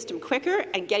through the system quicker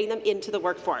and getting them into the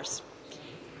workforce.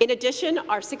 In addition,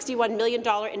 our $61 million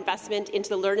investment into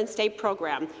the Learn and Stay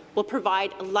program will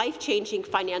provide life-changing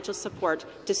financial support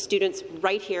to students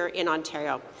right here in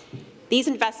Ontario. These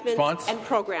investments and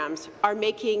programs are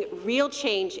making real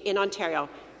change in Ontario,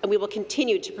 and we will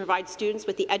continue to provide students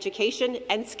with the education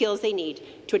and skills they need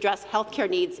to address healthcare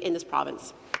needs in this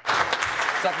province.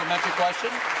 Supplementary question.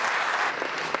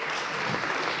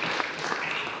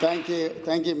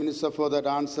 Thank you, Minister, for that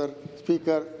answer.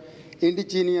 Speaker,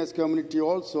 Indigenous community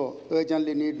also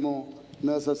urgently need more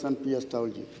nurses and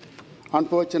PSW.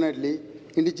 Unfortunately,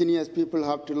 Indigenous people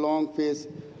have to long face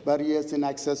barriers in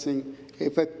accessing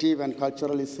effective and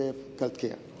culturally safe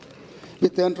healthcare.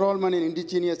 With enrollment in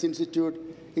Indigenous Institute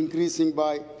increasing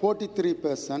by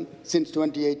 43% since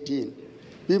 2018,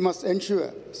 we must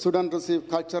ensure students receive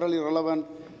culturally relevant,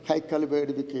 high-caliber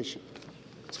education.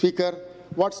 Speaker,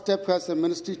 what step has the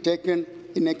ministry taken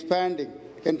in expanding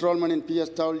enrollment in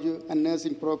PSW and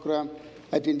nursing program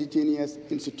at Indigenous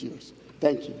institutes?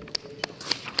 Thank you.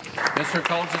 Mr.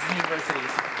 Colleges and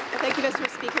Universities. Thank you, Mr.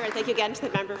 Speaker, and thank you again to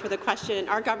the member for the question.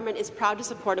 Our government is proud to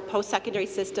support a post-secondary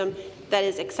system that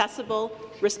is accessible,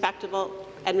 respectable,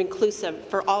 and inclusive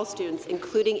for all students,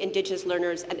 including Indigenous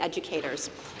learners and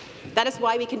educators. That is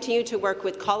why we continue to work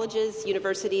with colleges,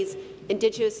 universities,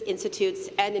 Indigenous institutes,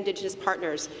 and Indigenous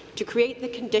partners to create the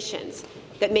conditions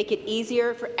that make it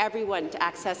easier for everyone to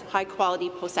access high-quality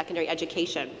post-secondary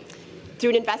education. Through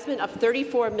an investment of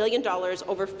 $34 million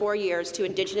over 4 years to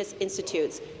Indigenous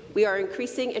institutes, we are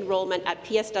increasing enrollment at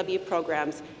PSW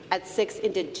programs at 6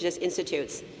 Indigenous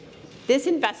institutes. This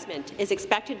investment is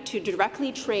expected to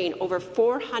directly train over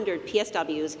 400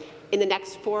 PSWs in the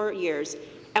next 4 years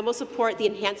and will support the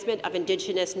enhancement of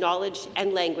Indigenous knowledge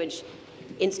and language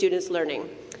in students' learning.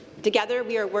 Together,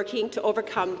 we are working to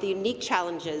overcome the unique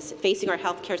challenges facing our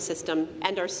healthcare system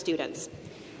and our students.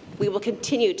 We will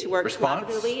continue to work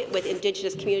collaboratively with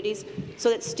Indigenous communities so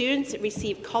that students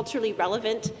receive culturally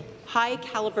relevant,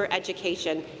 high-caliber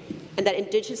education and that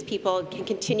Indigenous people can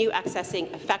continue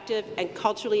accessing effective and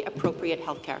culturally appropriate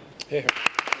health care. Thank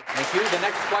you. The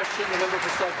next question, the member for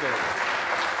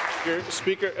Sudbury.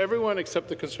 Speaker, everyone except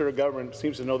the Conservative government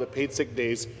seems to know that paid sick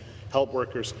days help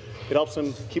workers. It helps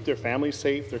them keep their families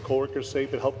safe, their co-workers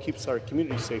safe. It helps keep our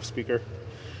community safe, Speaker.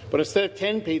 But instead of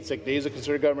 10 paid sick days, the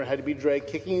Conservative government had to be dragged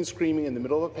kicking and screaming in the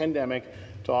middle of a pandemic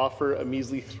to offer a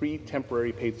measly 3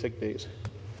 temporary paid sick days.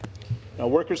 Now,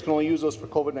 workers can only use those for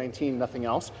COVID-19, nothing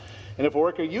else. And if a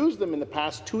worker used them in the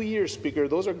past 2 years, Speaker,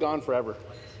 those are gone forever.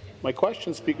 My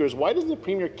question, Speaker, is why doesn't the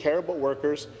Premier care about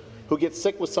workers who get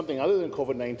sick with something other than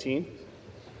COVID-19?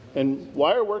 And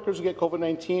why are workers who get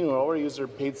COVID-19 who already use their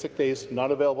paid sick days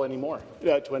not available anymore,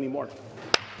 to anymore?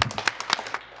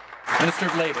 Minister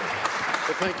of Labour.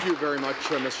 Well, thank you very much,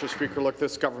 Mr. Speaker. Look,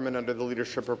 this government, under the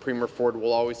leadership of Premier Ford,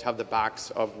 will always have the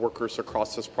backs of workers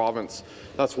across this province.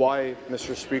 That's why,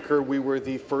 Mr. Speaker, we were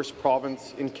the first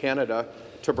province in Canada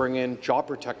to bring in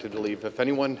job-protected leave. If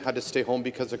anyone had to stay home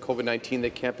because of COVID-19, they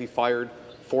can't be fired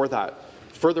for that.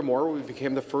 Furthermore, we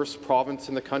became the first province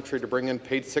in the country to bring in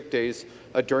paid sick days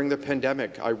during the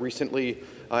pandemic. I recently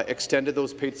extended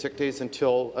those paid sick days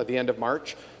until the end of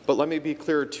March. But let me be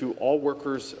clear to all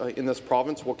workers in this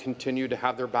province, will continue to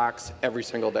have their backs every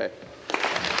single day.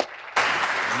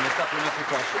 And the supplementary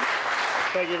question.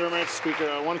 Thank you very much, Speaker.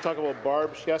 I want to talk about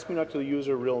Barb. She asked me not to use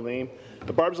her real name.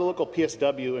 But Barb's a local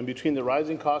PSW, and between the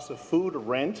rising cost of food,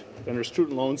 rent, and her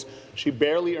student loans, she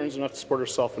barely earns enough to support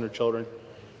herself and her children.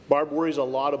 Barb worries a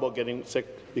lot about getting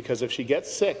sick because if she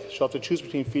gets sick, she'll have to choose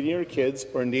between feeding her kids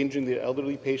or endangering the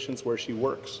elderly patients where she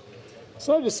works. It's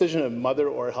not a decision a mother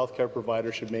or a healthcare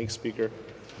provider should make, Speaker.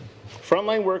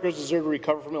 Frontline workers deserve to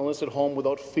recover from illness at home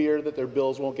without fear that their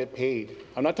bills won't get paid.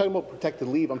 I'm not talking about protected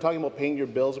leave. I'm talking about paying your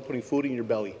bills and putting food in your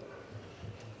belly.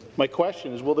 My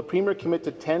question is, will the Premier commit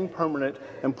to 10 permanent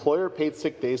employer-paid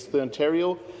sick days so that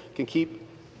Ontario can keep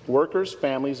workers,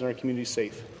 families, and our communities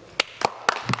safe?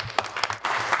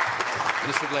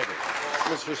 Minister of Labour.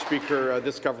 Mr. Speaker,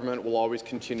 this government will always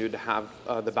continue to have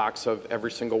the backs of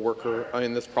every single worker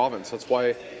in this province. That's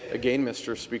why, again,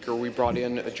 Mr. Speaker, we brought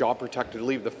in a job-protected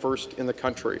leave, the first in the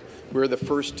country. We're the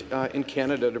first in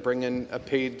Canada to bring in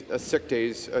paid sick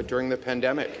days during the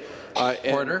pandemic.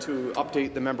 And to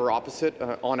update the member opposite,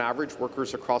 on average,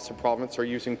 workers across the province are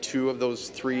using 2 of those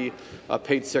 3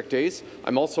 paid sick days.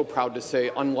 I'm also proud to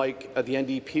say, unlike the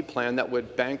NDP plan that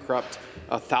would bankrupt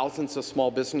thousands of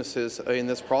small businesses in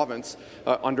this province,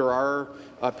 under our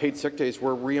paid sick days,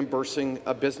 we're reimbursing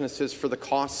businesses for the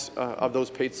costs of those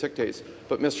paid sick days.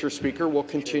 But, Mr. Speaker, we'll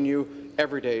continue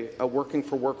every day working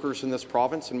for workers in this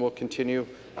province, and we'll continue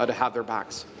to have their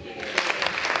backs.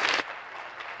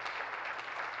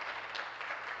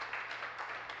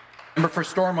 Member for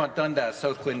Stormont Dundas,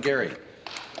 South Glengarry.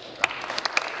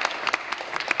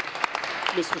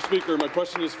 Mr. Speaker, my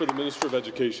question is for the Minister of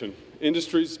Education.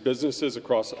 Industries, businesses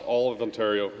across all of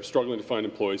Ontario are struggling to find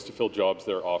employees to fill jobs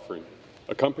they are offering.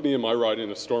 A company in my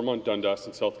riding of Stormont Dundas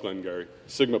and South Glengarry,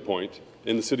 Sigma Point,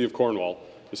 in the City of Cornwall,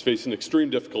 is facing extreme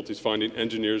difficulties finding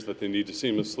engineers that they need to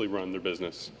seamlessly run their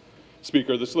business.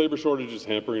 Speaker, this labour shortage is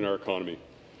hampering our economy.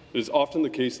 It is often the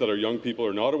case that our young people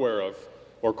are not aware of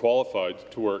or qualified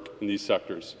to work in these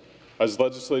sectors. As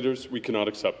legislators, we cannot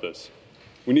accept this.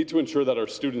 We need to ensure that our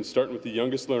students, starting with the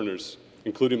youngest learners,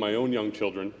 including my own young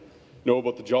children, know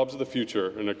about the jobs of the future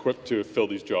and are equipped to fill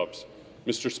these jobs.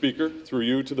 Mr. Speaker, through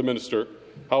you to the Minister,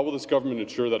 how will this government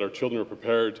ensure that our children are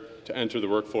prepared to enter the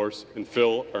workforce and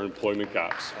fill our employment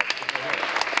gaps?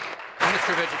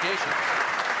 Minister of Education.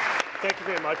 Thank you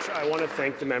very much. I want to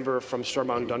thank the member from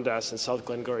Stormont Dundas and South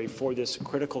Glengarry for this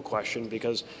critical question,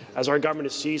 because as our government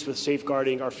is seized with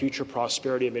safeguarding our future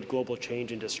prosperity amid global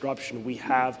change and disruption, we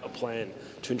have a plan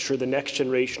to ensure the next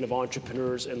generation of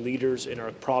entrepreneurs and leaders in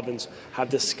our province have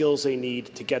the skills they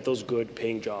need to get those good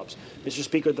paying jobs. Mr.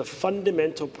 Speaker, the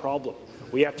fundamental problem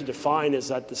we have to define is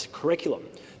that this curriculum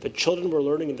that children were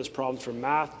learning in this province from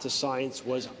math to science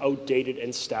was outdated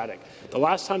and static. The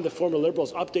last time the former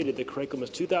Liberals updated the curriculum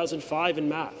was 2005 in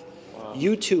math. Wow.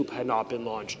 YouTube had not been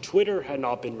launched. Twitter had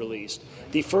not been released.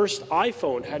 The first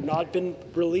iPhone had not been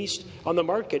released on the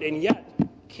market, and yet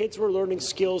kids were learning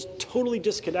skills totally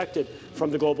disconnected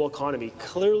from the global economy.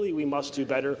 Clearly, we must do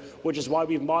better, which is why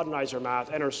we've modernized our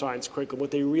math and our science curriculum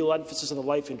with a real emphasis on the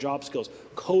life and job skills,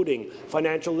 coding,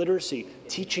 financial literacy,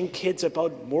 teaching kids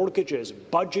about mortgages,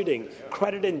 budgeting,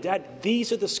 credit and debt.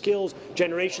 These are the skills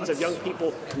generations of young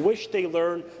people wish they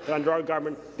learned, that under our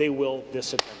government they will this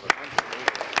September.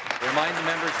 Remind the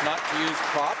members not to use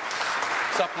props.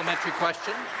 Supplementary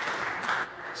question.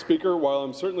 Speaker, while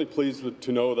I'm certainly pleased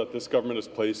to know that this government has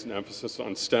placed an emphasis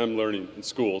on STEM learning in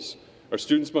schools, our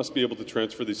students must be able to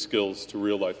transfer these skills to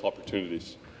real-life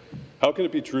opportunities. How can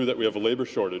it be true that we have a labour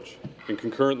shortage and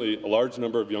concurrently a large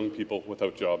number of young people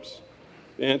without jobs?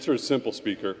 The answer is simple,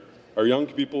 Speaker. Our young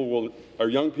people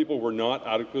were not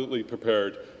adequately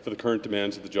prepared for the current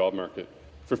demands of the job market.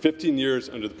 For 15 years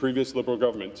under the previous Liberal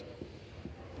government,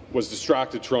 was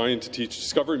distracted trying to teach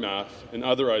Discovery Math and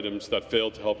other items that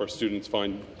failed to help our students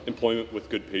find employment with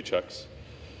good paychecks.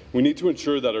 We need to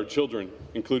ensure that our children,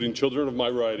 including children of my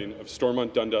riding of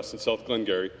Stormont Dundas and South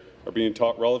Glengarry, are being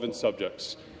taught relevant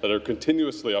subjects that are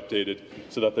continuously updated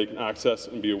so that they can access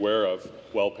and be aware of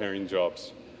well-paying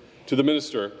jobs. To the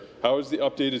Minister, how is the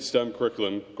updated STEM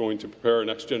curriculum going to prepare our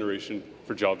next generation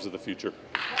for jobs of the future?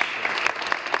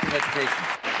 Education.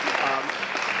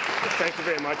 Thank you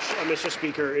very much, Mr.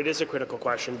 Speaker. It is a critical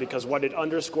question because what it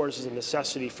underscores is a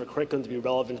necessity for curriculum to be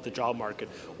relevant to the job market.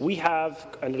 We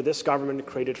have, under this government,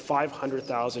 created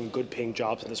 500,000 good-paying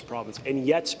jobs in this province, and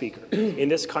yet, Speaker, in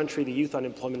this country, the youth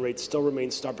unemployment rate still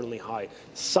remains stubbornly high.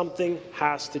 Something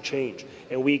has to change,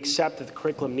 and we accept that the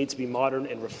curriculum needs to be modern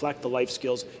and reflect the life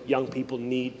skills young people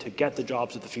need to get the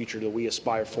jobs of the future that we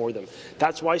aspire for them.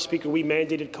 That's why, Speaker, we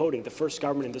mandated coding, the first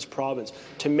government in this province,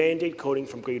 to mandate coding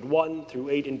from grade 1 through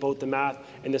 8 in both the math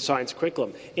and the science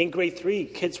curriculum. In grade 3,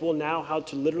 kids will now how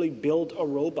to literally build a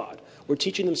robot. We're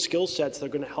teaching them skill sets that are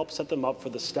going to help set them up for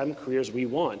the STEM careers we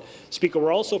want. Speaker,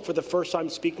 we're also for the first time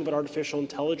speaking about artificial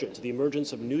intelligence, the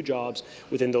emergence of new jobs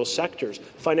within those sectors.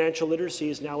 Financial literacy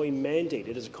is now a mandate.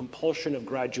 It is a compulsion of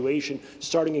graduation,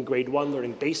 starting in grade 1,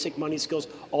 learning basic money skills,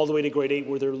 all the way to grade 8,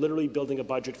 where they're literally building a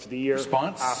budget for the year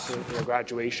after their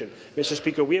graduation. Mr.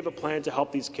 Speaker, we have a plan to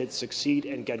help these kids succeed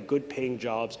and get good-paying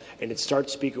jobs, and it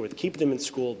starts, Speaker, with keeping them in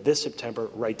school this September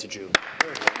right to June.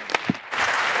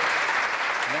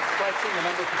 Next question, the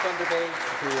member for Thunder Bay,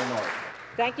 Superior North.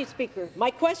 Thank you, Speaker. My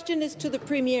question is to the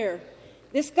Premier.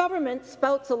 This government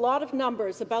spouts a lot of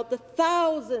numbers about the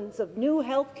thousands of new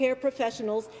healthcare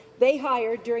professionals they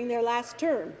hired during their last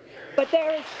term. But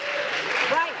there is...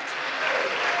 Right.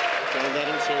 Don't let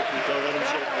him shake you. Don't let him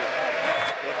shake you.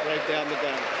 Look right down the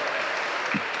gun.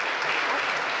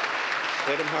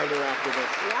 Hit him harder after this.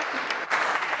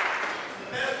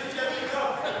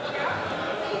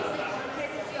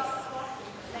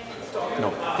 No,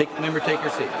 member, take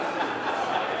your seat.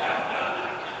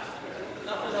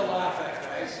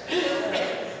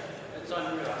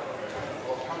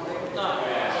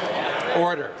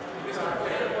 Order.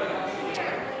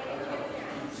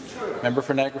 Member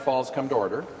for Niagara Falls, come to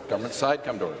order. Government side,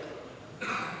 come to order.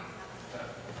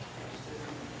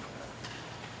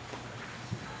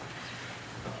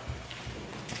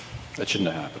 That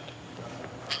shouldn't have happened.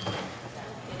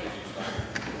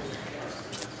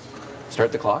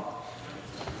 Start the clock.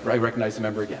 I recognize the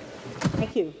member again.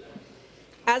 Thank you.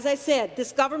 As I said,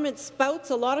 this government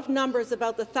spouts a lot of numbers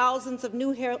about the thousands of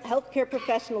new healthcare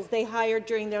professionals they hired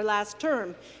during their last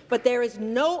term, but there is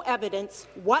no evidence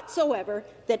whatsoever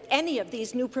that any of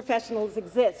these new professionals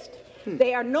exist.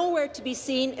 They are nowhere to be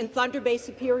seen in Thunder Bay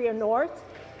Superior North,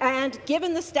 and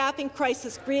given the staffing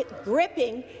crisis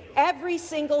gripping every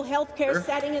single healthcare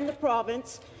setting in the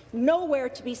province, nowhere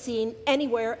to be seen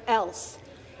anywhere else.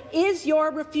 Is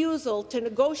your refusal to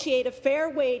negotiate a fair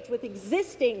wage with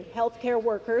existing healthcare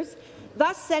workers,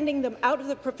 thus sending them out of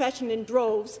the profession in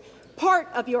droves, part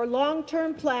of your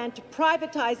long-term plan to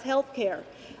privatize healthcare,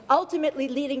 ultimately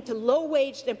leading to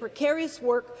low-waged and precarious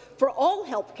work for all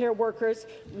healthcare workers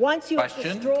once you have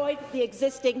destroyed the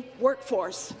existing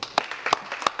workforce?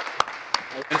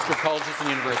 Minister of Colleges and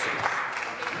Universities.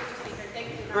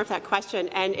 For that question,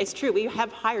 and it's true, we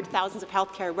have hired thousands of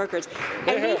healthcare workers,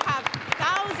 and we have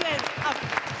thousands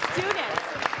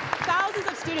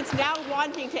of students now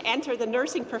wanting to enter the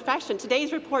nursing profession.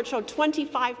 Today's report showed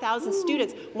 25,000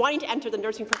 students wanting to enter the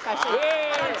nursing profession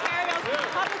at Ontario's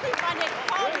publicly funded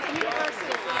colleges and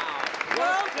universities.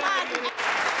 World-class.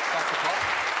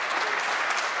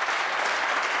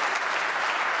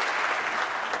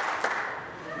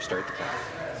 Start the clock.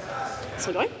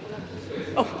 So do I?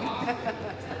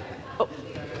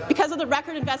 Because of the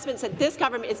record investments that this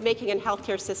government is making in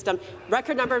healthcare system,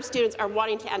 record number of students are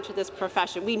wanting to enter this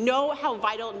profession. We know how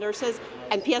vital nurses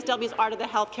and PSWs are to the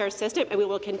healthcare system, and we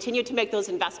will continue to make those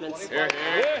investments.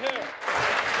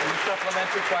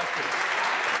 Supplementary question.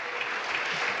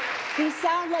 These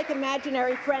sound like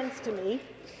imaginary friends to me.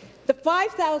 The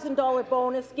 $5,000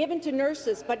 bonus given to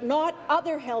nurses but not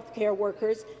other healthcare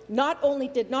workers not only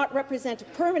did not represent a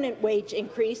permanent wage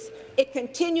increase, it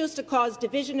continues to cause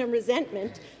division and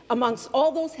resentment amongst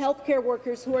all those healthcare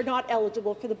workers who are not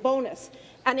eligible for the bonus,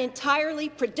 an entirely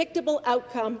predictable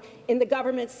outcome in the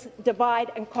government's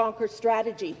divide and conquer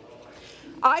strategy.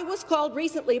 I was called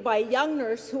recently by a young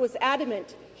nurse who was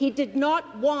adamant he did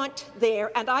not want their,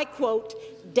 and I quote,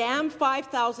 damn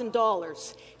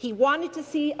 $5,000. He wanted to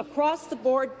see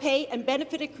across-the-board pay and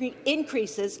benefit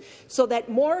increases so that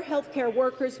more healthcare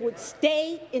workers would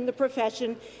stay in the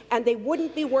profession and they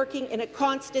wouldn't be working in a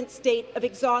constant state of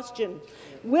exhaustion.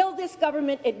 Will this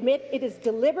government admit it is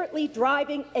deliberately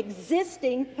driving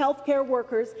existing healthcare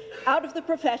workers out of the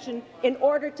profession in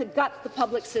order to gut the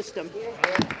public system?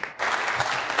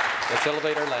 Let's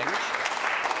elevate our language.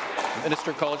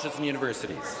 Minister of Colleges and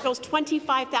Universities. Those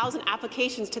 25,000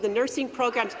 applications to the nursing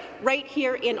programs right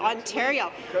here in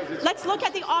Ontario. Let's look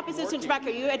at the opposition's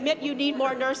record. You admit you need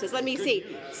more nurses. Let me see.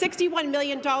 $61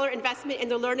 million investment in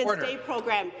the Learn and Stay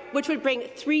program, which would bring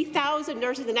 3,000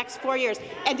 nurses in the next 4 years.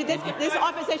 And did this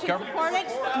opposition support it?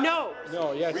 No.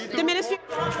 No, yes. The minister...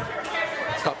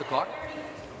 Stop the clock.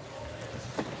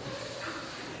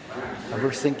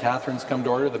 Member St. Catharines come to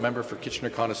order. The member for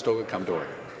Kitchener-Conestoga come to order.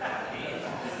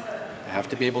 I have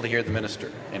to be able to hear the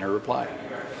minister in her reply.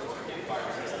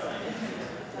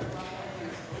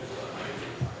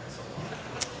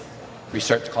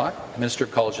 Restart the clock. Minister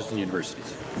of Colleges and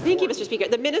Universities. Thank you, Mr. Speaker.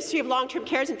 The Ministry of Long-Term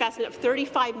Care's investment of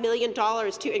 $35 million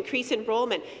to increase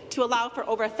enrollment to allow for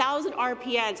over 1,000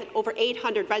 RPNs and over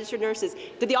 800 registered nurses.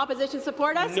 Did the opposition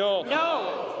support us? No.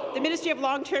 No. The Ministry of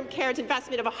Long-Term Care's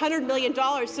investment of $100 million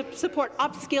to support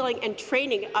upskilling and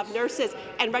training of nurses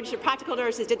and registered practical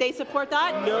nurses. Did they support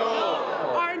that? No.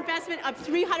 Our investment of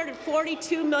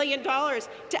 $342 million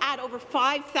to add over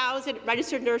 5,000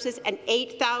 registered nurses and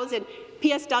 8,000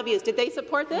 PSWs. Did they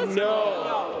support this?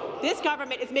 No. This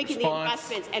government is making the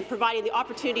investments and providing the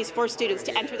opportunities for students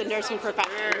to enter the nursing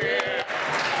profession. The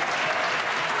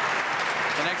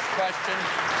next question.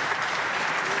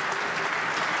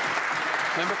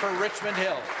 Member for Richmond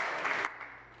Hill.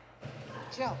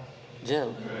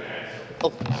 Jill.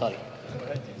 Oh, sorry.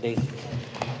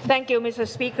 Thank you, Mr.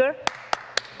 Speaker.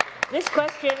 This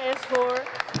question is for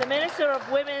the Minister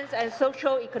of Women's and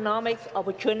Social Economic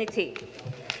Opportunity.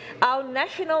 Our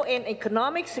national and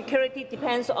economic security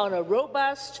depends on a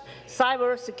robust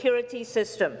cyber security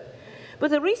system.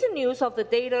 With the recent news of the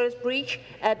data breach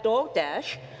at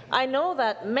DoorDash, I know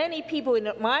that many people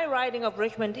in my riding of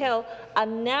Richmond Hill are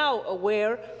now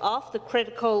aware of the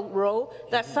critical role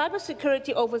that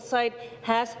cybersecurity oversight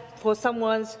has for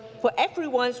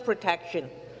everyone's protection.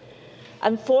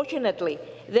 Unfortunately,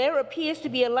 there appears to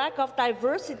be a lack of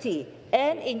diversity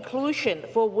and inclusion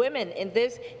for women in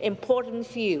this important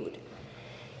field.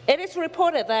 It is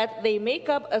reported that they make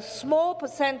up a small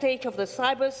percentage of the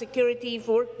cybersecurity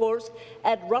workforce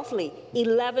at roughly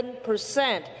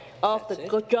 11% of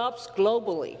the jobs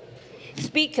globally.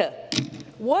 Speaker,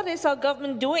 what is our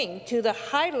government doing to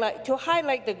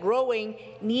highlight the growing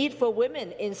need for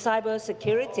women in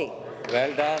cybersecurity?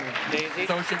 Well done, Daisy.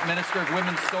 Associate Minister of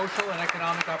Women's Social and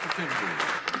Economic Opportunities.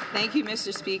 Thank you,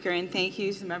 Mr. Speaker, and thank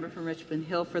you to the member from Richmond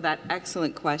Hill for that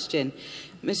excellent question.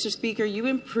 Mr. Speaker, you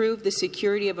improve the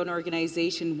security of an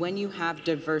organization when you have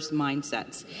diverse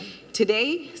mindsets.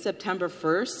 Today, September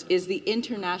 1st, is the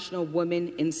International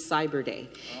Women in Cyber Day.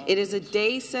 It is a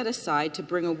day set aside to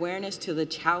bring awareness to the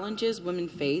challenges women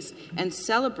face and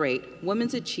celebrate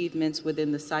women's achievements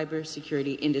within the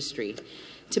cybersecurity industry.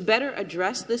 To better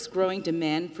address this growing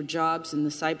demand for jobs in the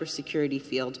cybersecurity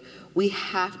field, we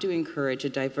have to encourage a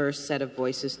diverse set of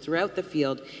voices throughout the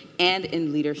field and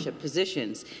in leadership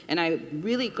positions. And I'm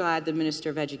really glad the Minister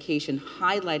of Education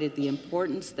highlighted the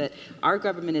importance that our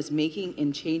government is making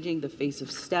in changing the face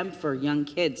of STEM for young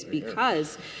kids,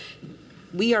 because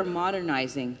we are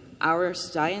modernizing our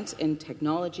science and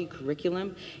technology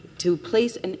curriculum to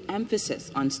place an emphasis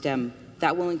on STEM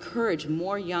that will encourage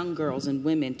more young girls and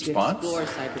women to explore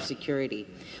cybersecurity.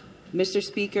 Mr.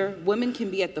 Speaker, women can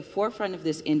be at the forefront of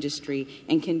this industry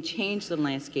and can change the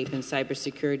landscape in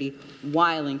cybersecurity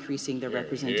while increasing their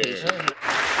representation.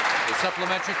 The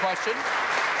supplementary question.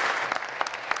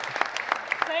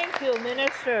 Thank you,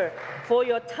 Minister, for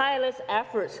your tireless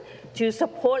efforts to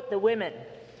support the women.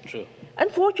 Sure.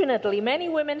 Unfortunately, many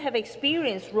women have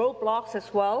experienced roadblocks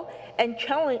as well, and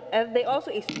they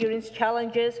also experience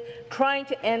challenges trying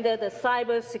to enter the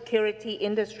cybersecurity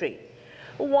industry.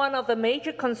 One of the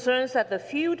major concerns that the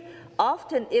field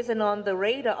often isn't on the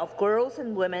radar of girls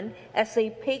and women as they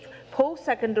pick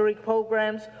post-secondary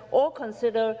programs or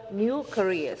consider new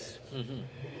careers.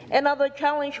 Another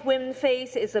challenge women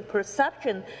face is the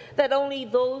perception that only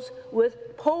those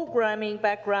with programming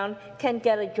background can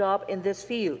get a job in this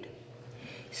field.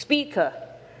 Speaker,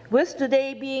 with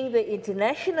today being the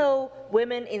International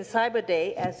Women in Cyber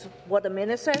Day, as what the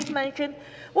Minister has mentioned,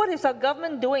 what is our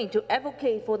government doing to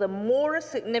advocate for the more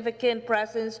significant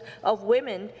presence of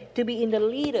women to be in the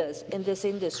leaders in this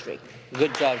industry?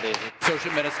 Good job, Daisy.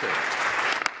 Associate Minister.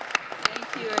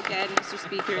 Thank you again, Mr.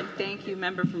 Speaker, and thank you,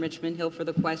 member from Richmond Hill, for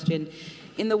the question.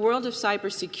 In the world of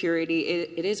cybersecurity,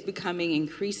 it is becoming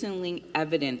increasingly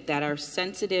evident that our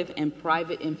sensitive and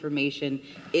private information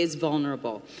is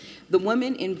vulnerable. The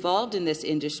women involved in this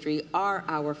industry are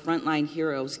our frontline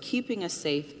heroes, keeping us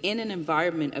safe in an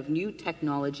environment of new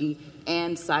technology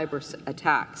and cyber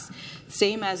attacks.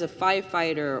 Same as a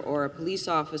firefighter or a police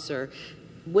officer,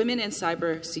 women in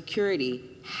cybersecurity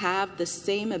have the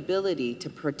same ability to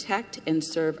protect and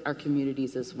serve our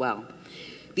communities as well.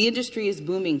 The industry is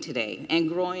booming today and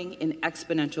growing in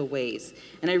exponential ways.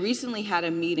 And I recently had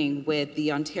a meeting with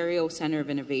the Ontario Centre of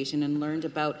Innovation and learned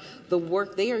about the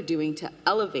work they are doing to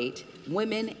elevate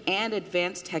women and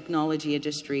advanced technology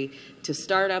industry to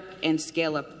start up and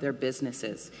scale up their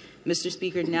businesses. Mr.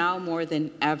 Speaker, now more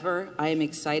than ever, I am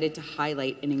excited to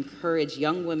highlight and encourage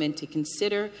young women to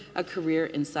consider a career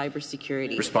in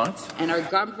cybersecurity. Response? And our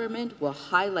government will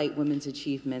highlight women's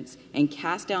achievements and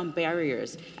cast down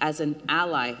barriers as an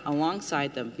ally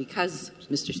alongside them because,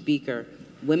 Mr. Speaker,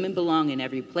 Women belong in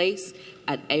every place,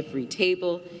 at every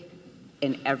table,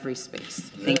 in every space.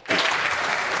 Thank you.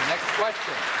 The next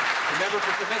question, the member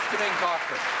for Timiskaming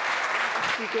Cochrane.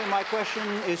 Speaker, my question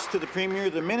is to the Premier.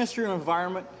 The Ministry of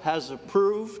Environment has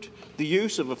approved the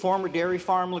use of a former dairy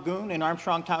farm lagoon in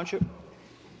Armstrong Township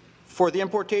for the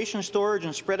importation, storage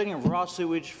and spreading of raw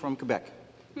sewage from Quebec.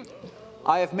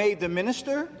 I have made the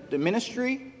Minister, the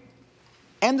Ministry,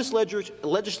 and this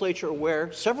legislature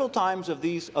aware several times of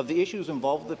the issues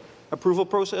involved with the approval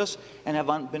process and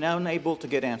have been unable to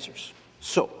get answers.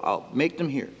 So I'll make them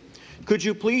here. Could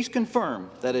you please confirm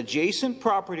that adjacent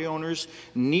property owners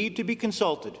need to be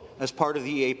consulted as part of the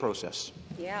EA process?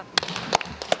 Yeah.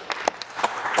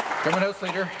 Government House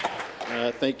Leader.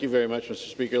 Thank you very much, Mr.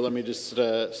 Speaker. Let me just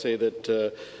say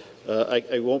that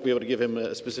I won't be able to give him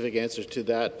a specific answer to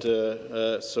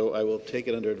that, so I will take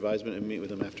it under advisement and meet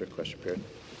with him after question period.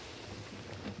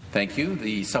 Thank you.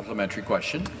 The supplementary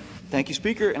question. Thank you,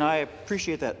 Speaker, and I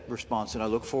appreciate that response, and I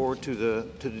look forward to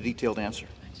the detailed answer.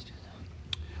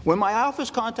 When my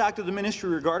office contacted the Ministry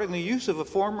regarding the use of a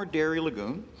former dairy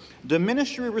lagoon, the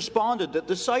Ministry responded that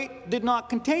the site did not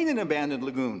contain an abandoned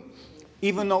lagoon,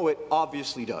 even though it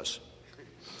obviously does.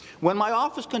 When my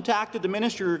office contacted the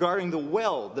Ministry regarding the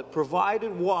well that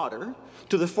provided water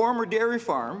to the former dairy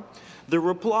farm, the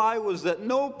reply was that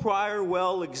no prior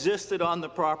well existed on the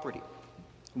property.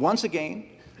 Once again,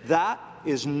 that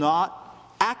is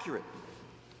not accurate.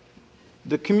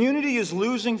 The community is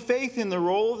losing faith in the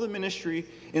role of the Ministry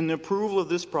in the approval of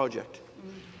this project.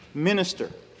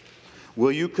 Minister,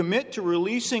 will you commit to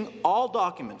releasing all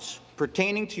documents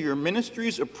pertaining to your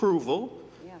Ministry's approval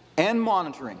and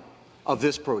monitoring of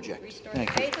this project?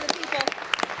 Thank you.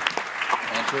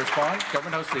 And to respond,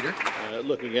 Government House Leader.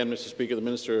 Look, again, Mr. Speaker, the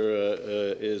Minister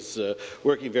is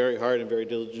working very hard and very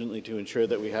diligently to ensure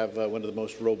that we have one of the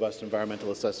most robust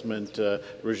environmental assessment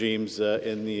regimes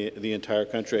in the entire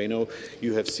country. I know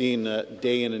you have seen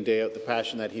day in and day out the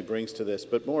passion that he brings to this,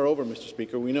 but moreover, Mr.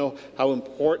 Speaker, we know how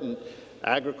important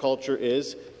agriculture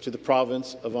is to the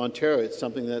province of Ontario. It's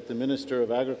something that the Minister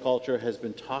of Agriculture has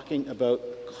been talking about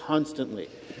constantly.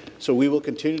 So we will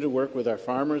continue to work with our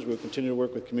farmers, we'll continue to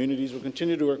work with communities, we'll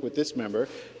continue to work with this member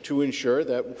to ensure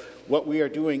that what we are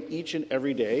doing each and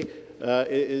every day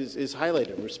is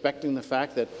highlighted, respecting the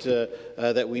fact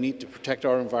that we need to protect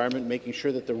our environment, making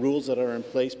sure that the rules that are in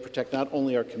place protect not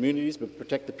only our communities, but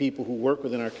protect the people who work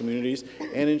within our communities,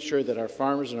 and ensure that our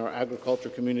farmers and our agriculture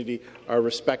community are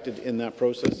respected in that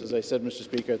process. As I said, Mr.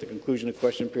 Speaker, at the conclusion of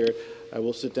question period, I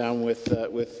will sit down with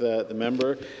the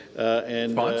member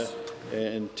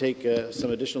and take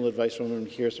some additional advice from him and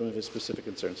hear some of his specific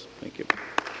concerns. Thank you.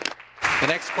 The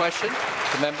next question,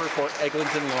 the member for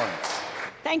Eglinton Lawrence.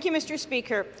 Thank you, Mr.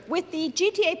 Speaker. With the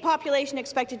GTA population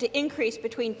expected to increase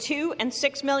between 2 and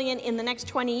 6 million in the next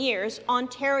 20 years,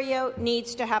 Ontario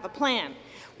needs to have a plan.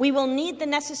 We will need the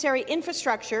necessary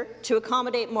infrastructure to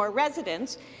accommodate more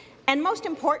residents, and most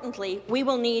importantly, we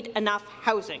will need enough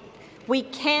housing. We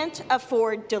can't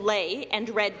afford delay and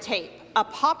red tape. A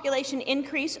population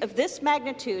increase of this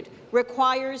magnitude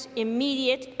requires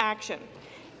immediate action.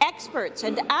 Experts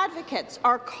and advocates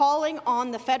are calling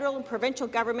on the federal and provincial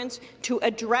governments to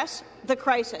address the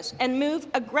crisis and move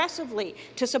aggressively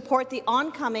to support the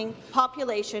oncoming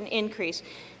population increase.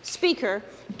 Speaker,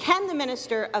 can the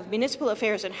Minister of Municipal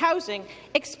Affairs and Housing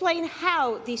explain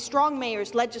how the Strong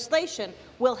Mayors legislation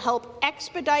will help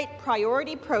expedite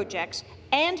priority projects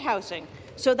and housing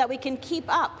so that we can keep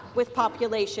up with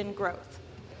population growth?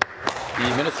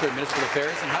 The Minister of Municipal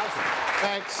Affairs and Housing.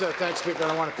 Thanks, Speaker.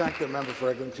 And I want to thank the member for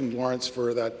Eglinton Lawrence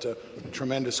for that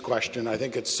tremendous question. I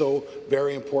think it's so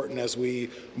very important as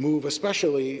we move,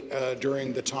 especially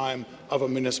during the time of a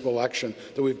municipal election,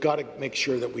 that we've got to make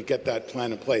sure that we get that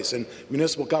plan in place. And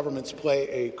municipal governments play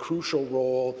a crucial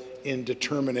role in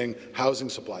determining housing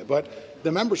supply. But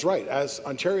the member's right. As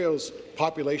Ontario's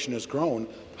population has grown,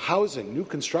 housing, new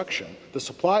construction, the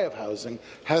supply of housing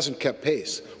hasn't kept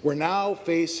pace. We're now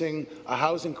facing a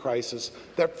housing crisis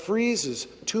that freezes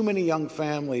too many young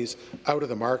families out of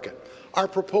the market. Our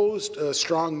proposed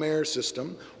Strong Mayor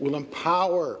system will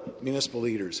empower municipal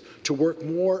leaders to work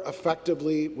more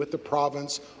effectively with the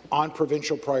province on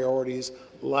provincial priorities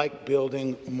like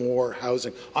building more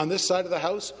housing. On this side of the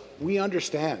House, we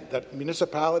understand that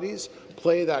municipalities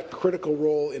play that critical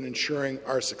role in ensuring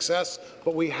our success,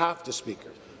 but we have to, Speaker,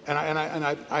 and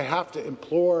I have to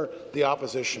implore the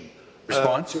opposition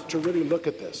to really look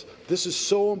at this. This is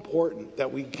so important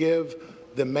that we give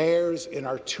the mayors in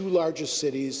our two largest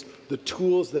cities the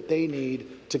tools that they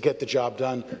need to get the job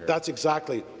done. That's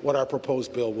exactly what our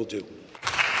proposed bill will do.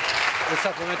 The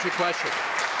supplementary question.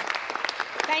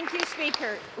 Thank Thank you,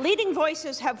 Speaker. Leading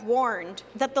voices have warned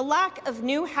that the lack of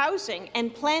new housing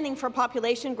and planning for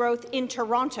population growth in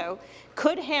Toronto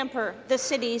could hamper the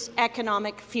city's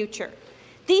economic future.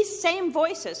 These same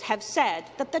voices have said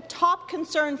that the top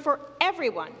concern for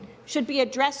everyone should be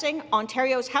addressing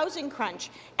Ontario's housing crunch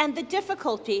and the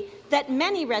difficulty that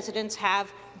many residents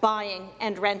have buying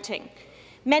and renting.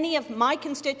 Many of my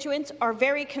constituents are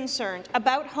very concerned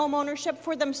about home ownership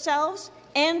for themselves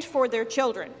and for their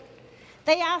children.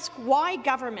 They ask why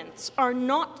governments are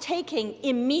not taking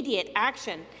immediate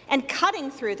action and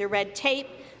cutting through the red tape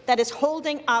that is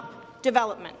holding up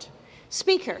development.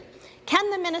 Speaker, can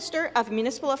the Minister of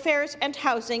Municipal Affairs and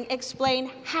Housing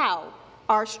explain how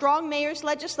our strong mayor's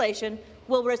legislation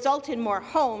will result in more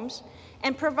homes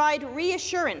and provide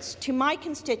reassurance to my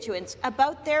constituents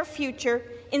about their future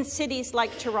in cities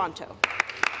like Toronto?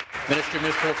 Minister of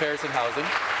Municipal Affairs and Housing.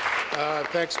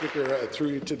 Thanks, Speaker. Through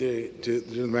you to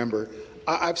the member.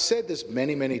 I've said this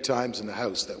many, many times in the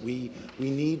House that we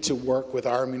need to work with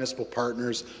our municipal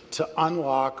partners to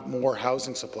unlock more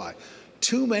housing supply.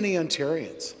 Too many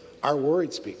Ontarians are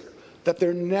worried, Speaker, that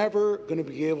they're never going to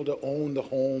be able to own the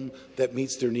home that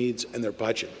meets their needs and their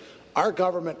budget. Our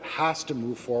government has to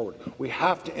move forward. We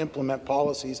have to implement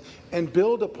policies and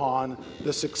build upon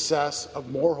the success of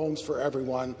more homes for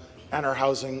everyone and our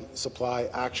housing supply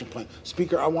action plan.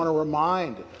 Speaker, I want to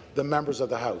remind the members of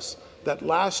the House that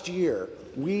last year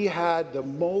we had the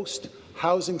most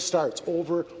housing starts,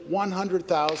 over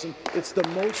 100,000. It's the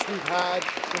most we've had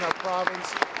in our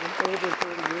province in over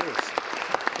 30 years.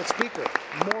 But Speaker,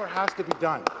 more has to be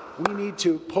done. We need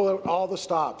to pull out all the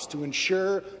stops to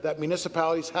ensure that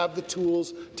municipalities have the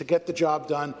tools to get the job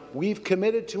done. We've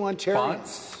committed to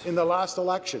Ontarians in the last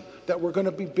election that we're going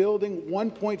to be building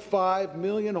 1.5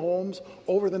 million homes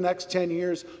over the next 10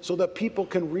 years so that people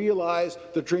can realize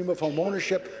the dream of home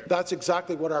ownership. That's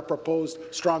exactly what our proposed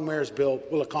Strong Mayor's Bill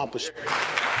will accomplish.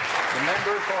 The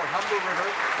member for Humber River,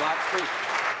 Black Creek.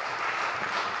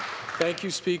 Thank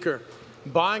you, Speaker.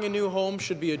 Buying a new home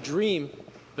should be a dream,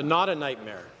 but not a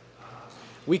nightmare.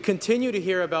 We continue to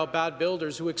hear about bad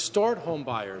builders who extort home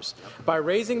buyers by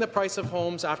raising the price of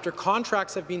homes after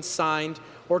contracts have been signed,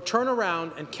 or turn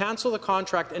around and cancel the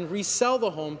contract and resell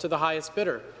the home to the highest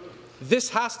bidder. This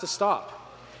has to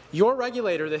stop. Your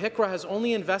regulator, the HICRA, has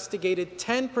only investigated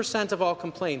 10% of all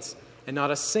complaints, and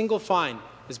not a single fine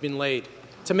has been laid.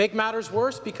 To make matters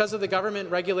worse, because of the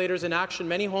government regulators' inaction,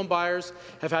 many home buyers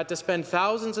have had to spend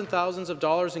thousands and thousands of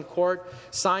dollars in court,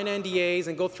 sign NDAs,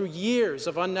 and go through years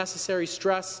of unnecessary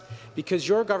stress because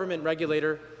your government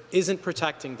regulator isn't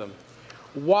protecting them.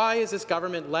 Why is this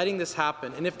government letting this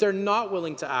happen? And if they're not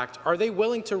willing to act, are they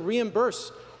willing to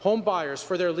reimburse home buyers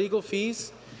for their legal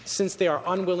fees since they are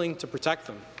unwilling to protect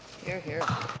them? Hear, hear.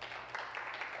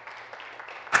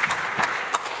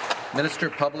 Minister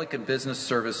of Public and Business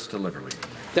Service Delivery.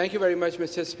 Thank you very much,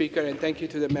 Mr. Speaker, and thank you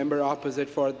to the member opposite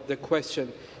for the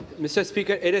question. Mr.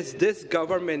 Speaker, it is this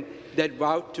government that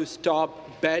vowed to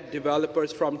stop bad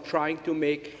developers from trying to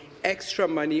make extra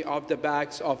money off the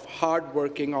backs of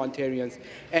hard-working Ontarians.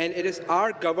 And it is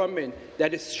our government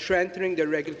that is strengthening the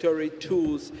regulatory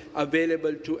tools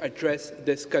available to address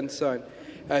this concern.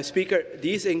 Speaker,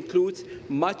 these includes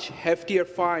much heftier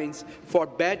fines for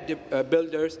bad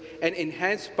builders and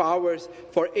enhanced powers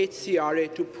for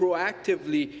HCRA to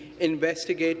proactively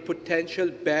investigate potential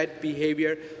bad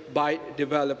behavior by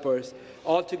developers.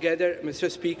 Altogether,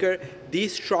 Mr. Speaker,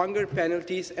 these stronger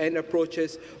penalties and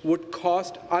approaches would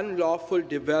cost unlawful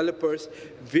developers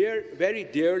very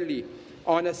dearly,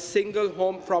 on a single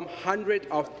home, from hundreds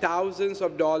of thousands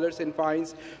of dollars in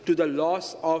fines to the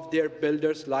loss of their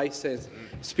builder's license.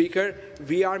 Speaker,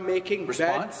 we are making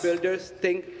bad builders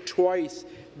think twice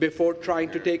before trying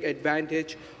to take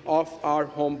advantage of our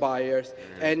home buyers.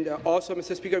 And also,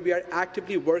 Mr. Speaker, we are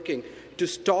actively working to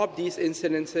stop these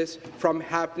incidences from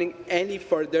happening any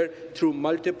further through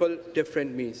multiple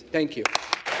different means. Thank you.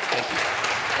 Thank you.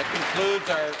 That concludes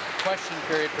our question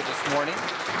period for this morning.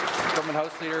 Government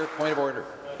House Leader, point of order.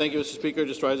 Thank you, Mr. Speaker.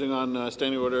 Just rising on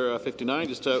Standing Order 59,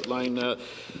 just to outline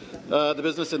the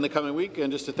business in the coming week, and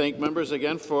just to thank members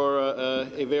again for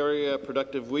a very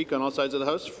productive week on all sides of the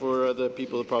House for the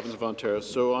people of the province of Ontario.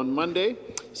 So on Monday,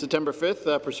 September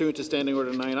 5th, pursuant to Standing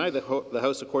Order 9I, the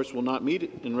House, of course, will not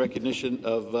meet in recognition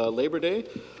of Labour Day.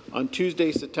 On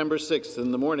Tuesday, September 6th,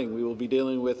 in the morning, we will be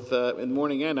dealing with, in the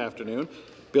morning and afternoon,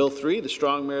 Bill 3, the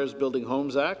Strong Mayors Building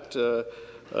Homes Act,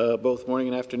 both morning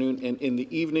and afternoon. And in the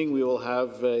evening, we will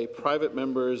have a private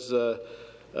member's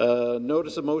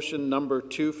notice of motion number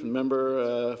 2 from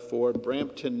member for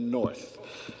Brampton North.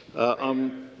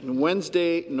 On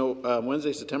Wednesday,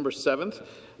 September 7th,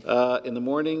 In the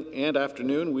morning and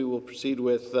afternoon, we will proceed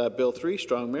with Bill 3,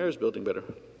 Strong Mayors,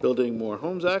 Building More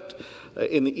Homes Act.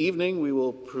 In the evening, we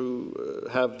will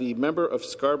have the member of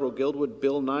Scarborough-Guildwood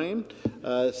Bill 9,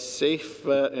 Safe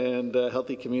and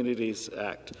Healthy Communities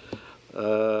Act.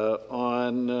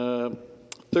 On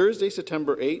Thursday,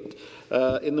 September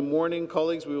 8th, in the morning,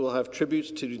 colleagues, we will have tributes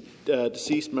to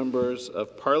deceased members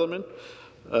of Parliament.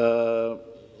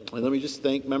 And let me just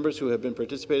thank members who have been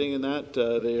participating in that.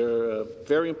 They are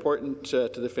very important to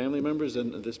the family members,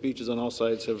 and the speeches on all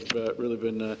sides have really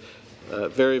been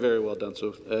very, very well done.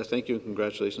 So thank you and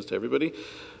congratulations to everybody.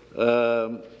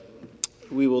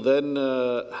 We will then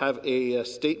have a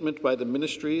statement by the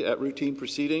Ministry at routine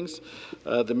proceedings.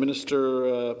 The Minister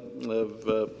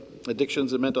of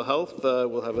Addictions and Mental Health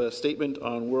will have a statement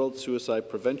on World Suicide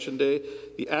Prevention Day.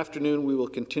 The afternoon, we will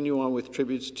continue on with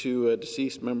tributes to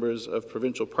deceased members of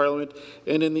Provincial Parliament.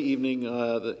 And in the evening,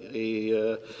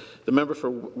 the member for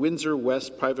Windsor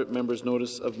West Private Member's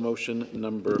Notice of Motion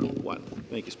number 1.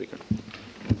 Thank you, Speaker.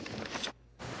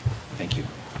 Thank you.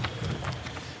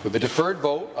 With the deferred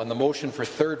vote on the motion for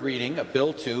third reading of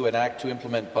Bill 2, an act to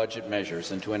implement budget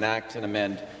measures and to enact and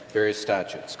amend various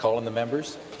statutes. Call on the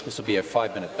members. This will be a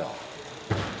 5-minute bell.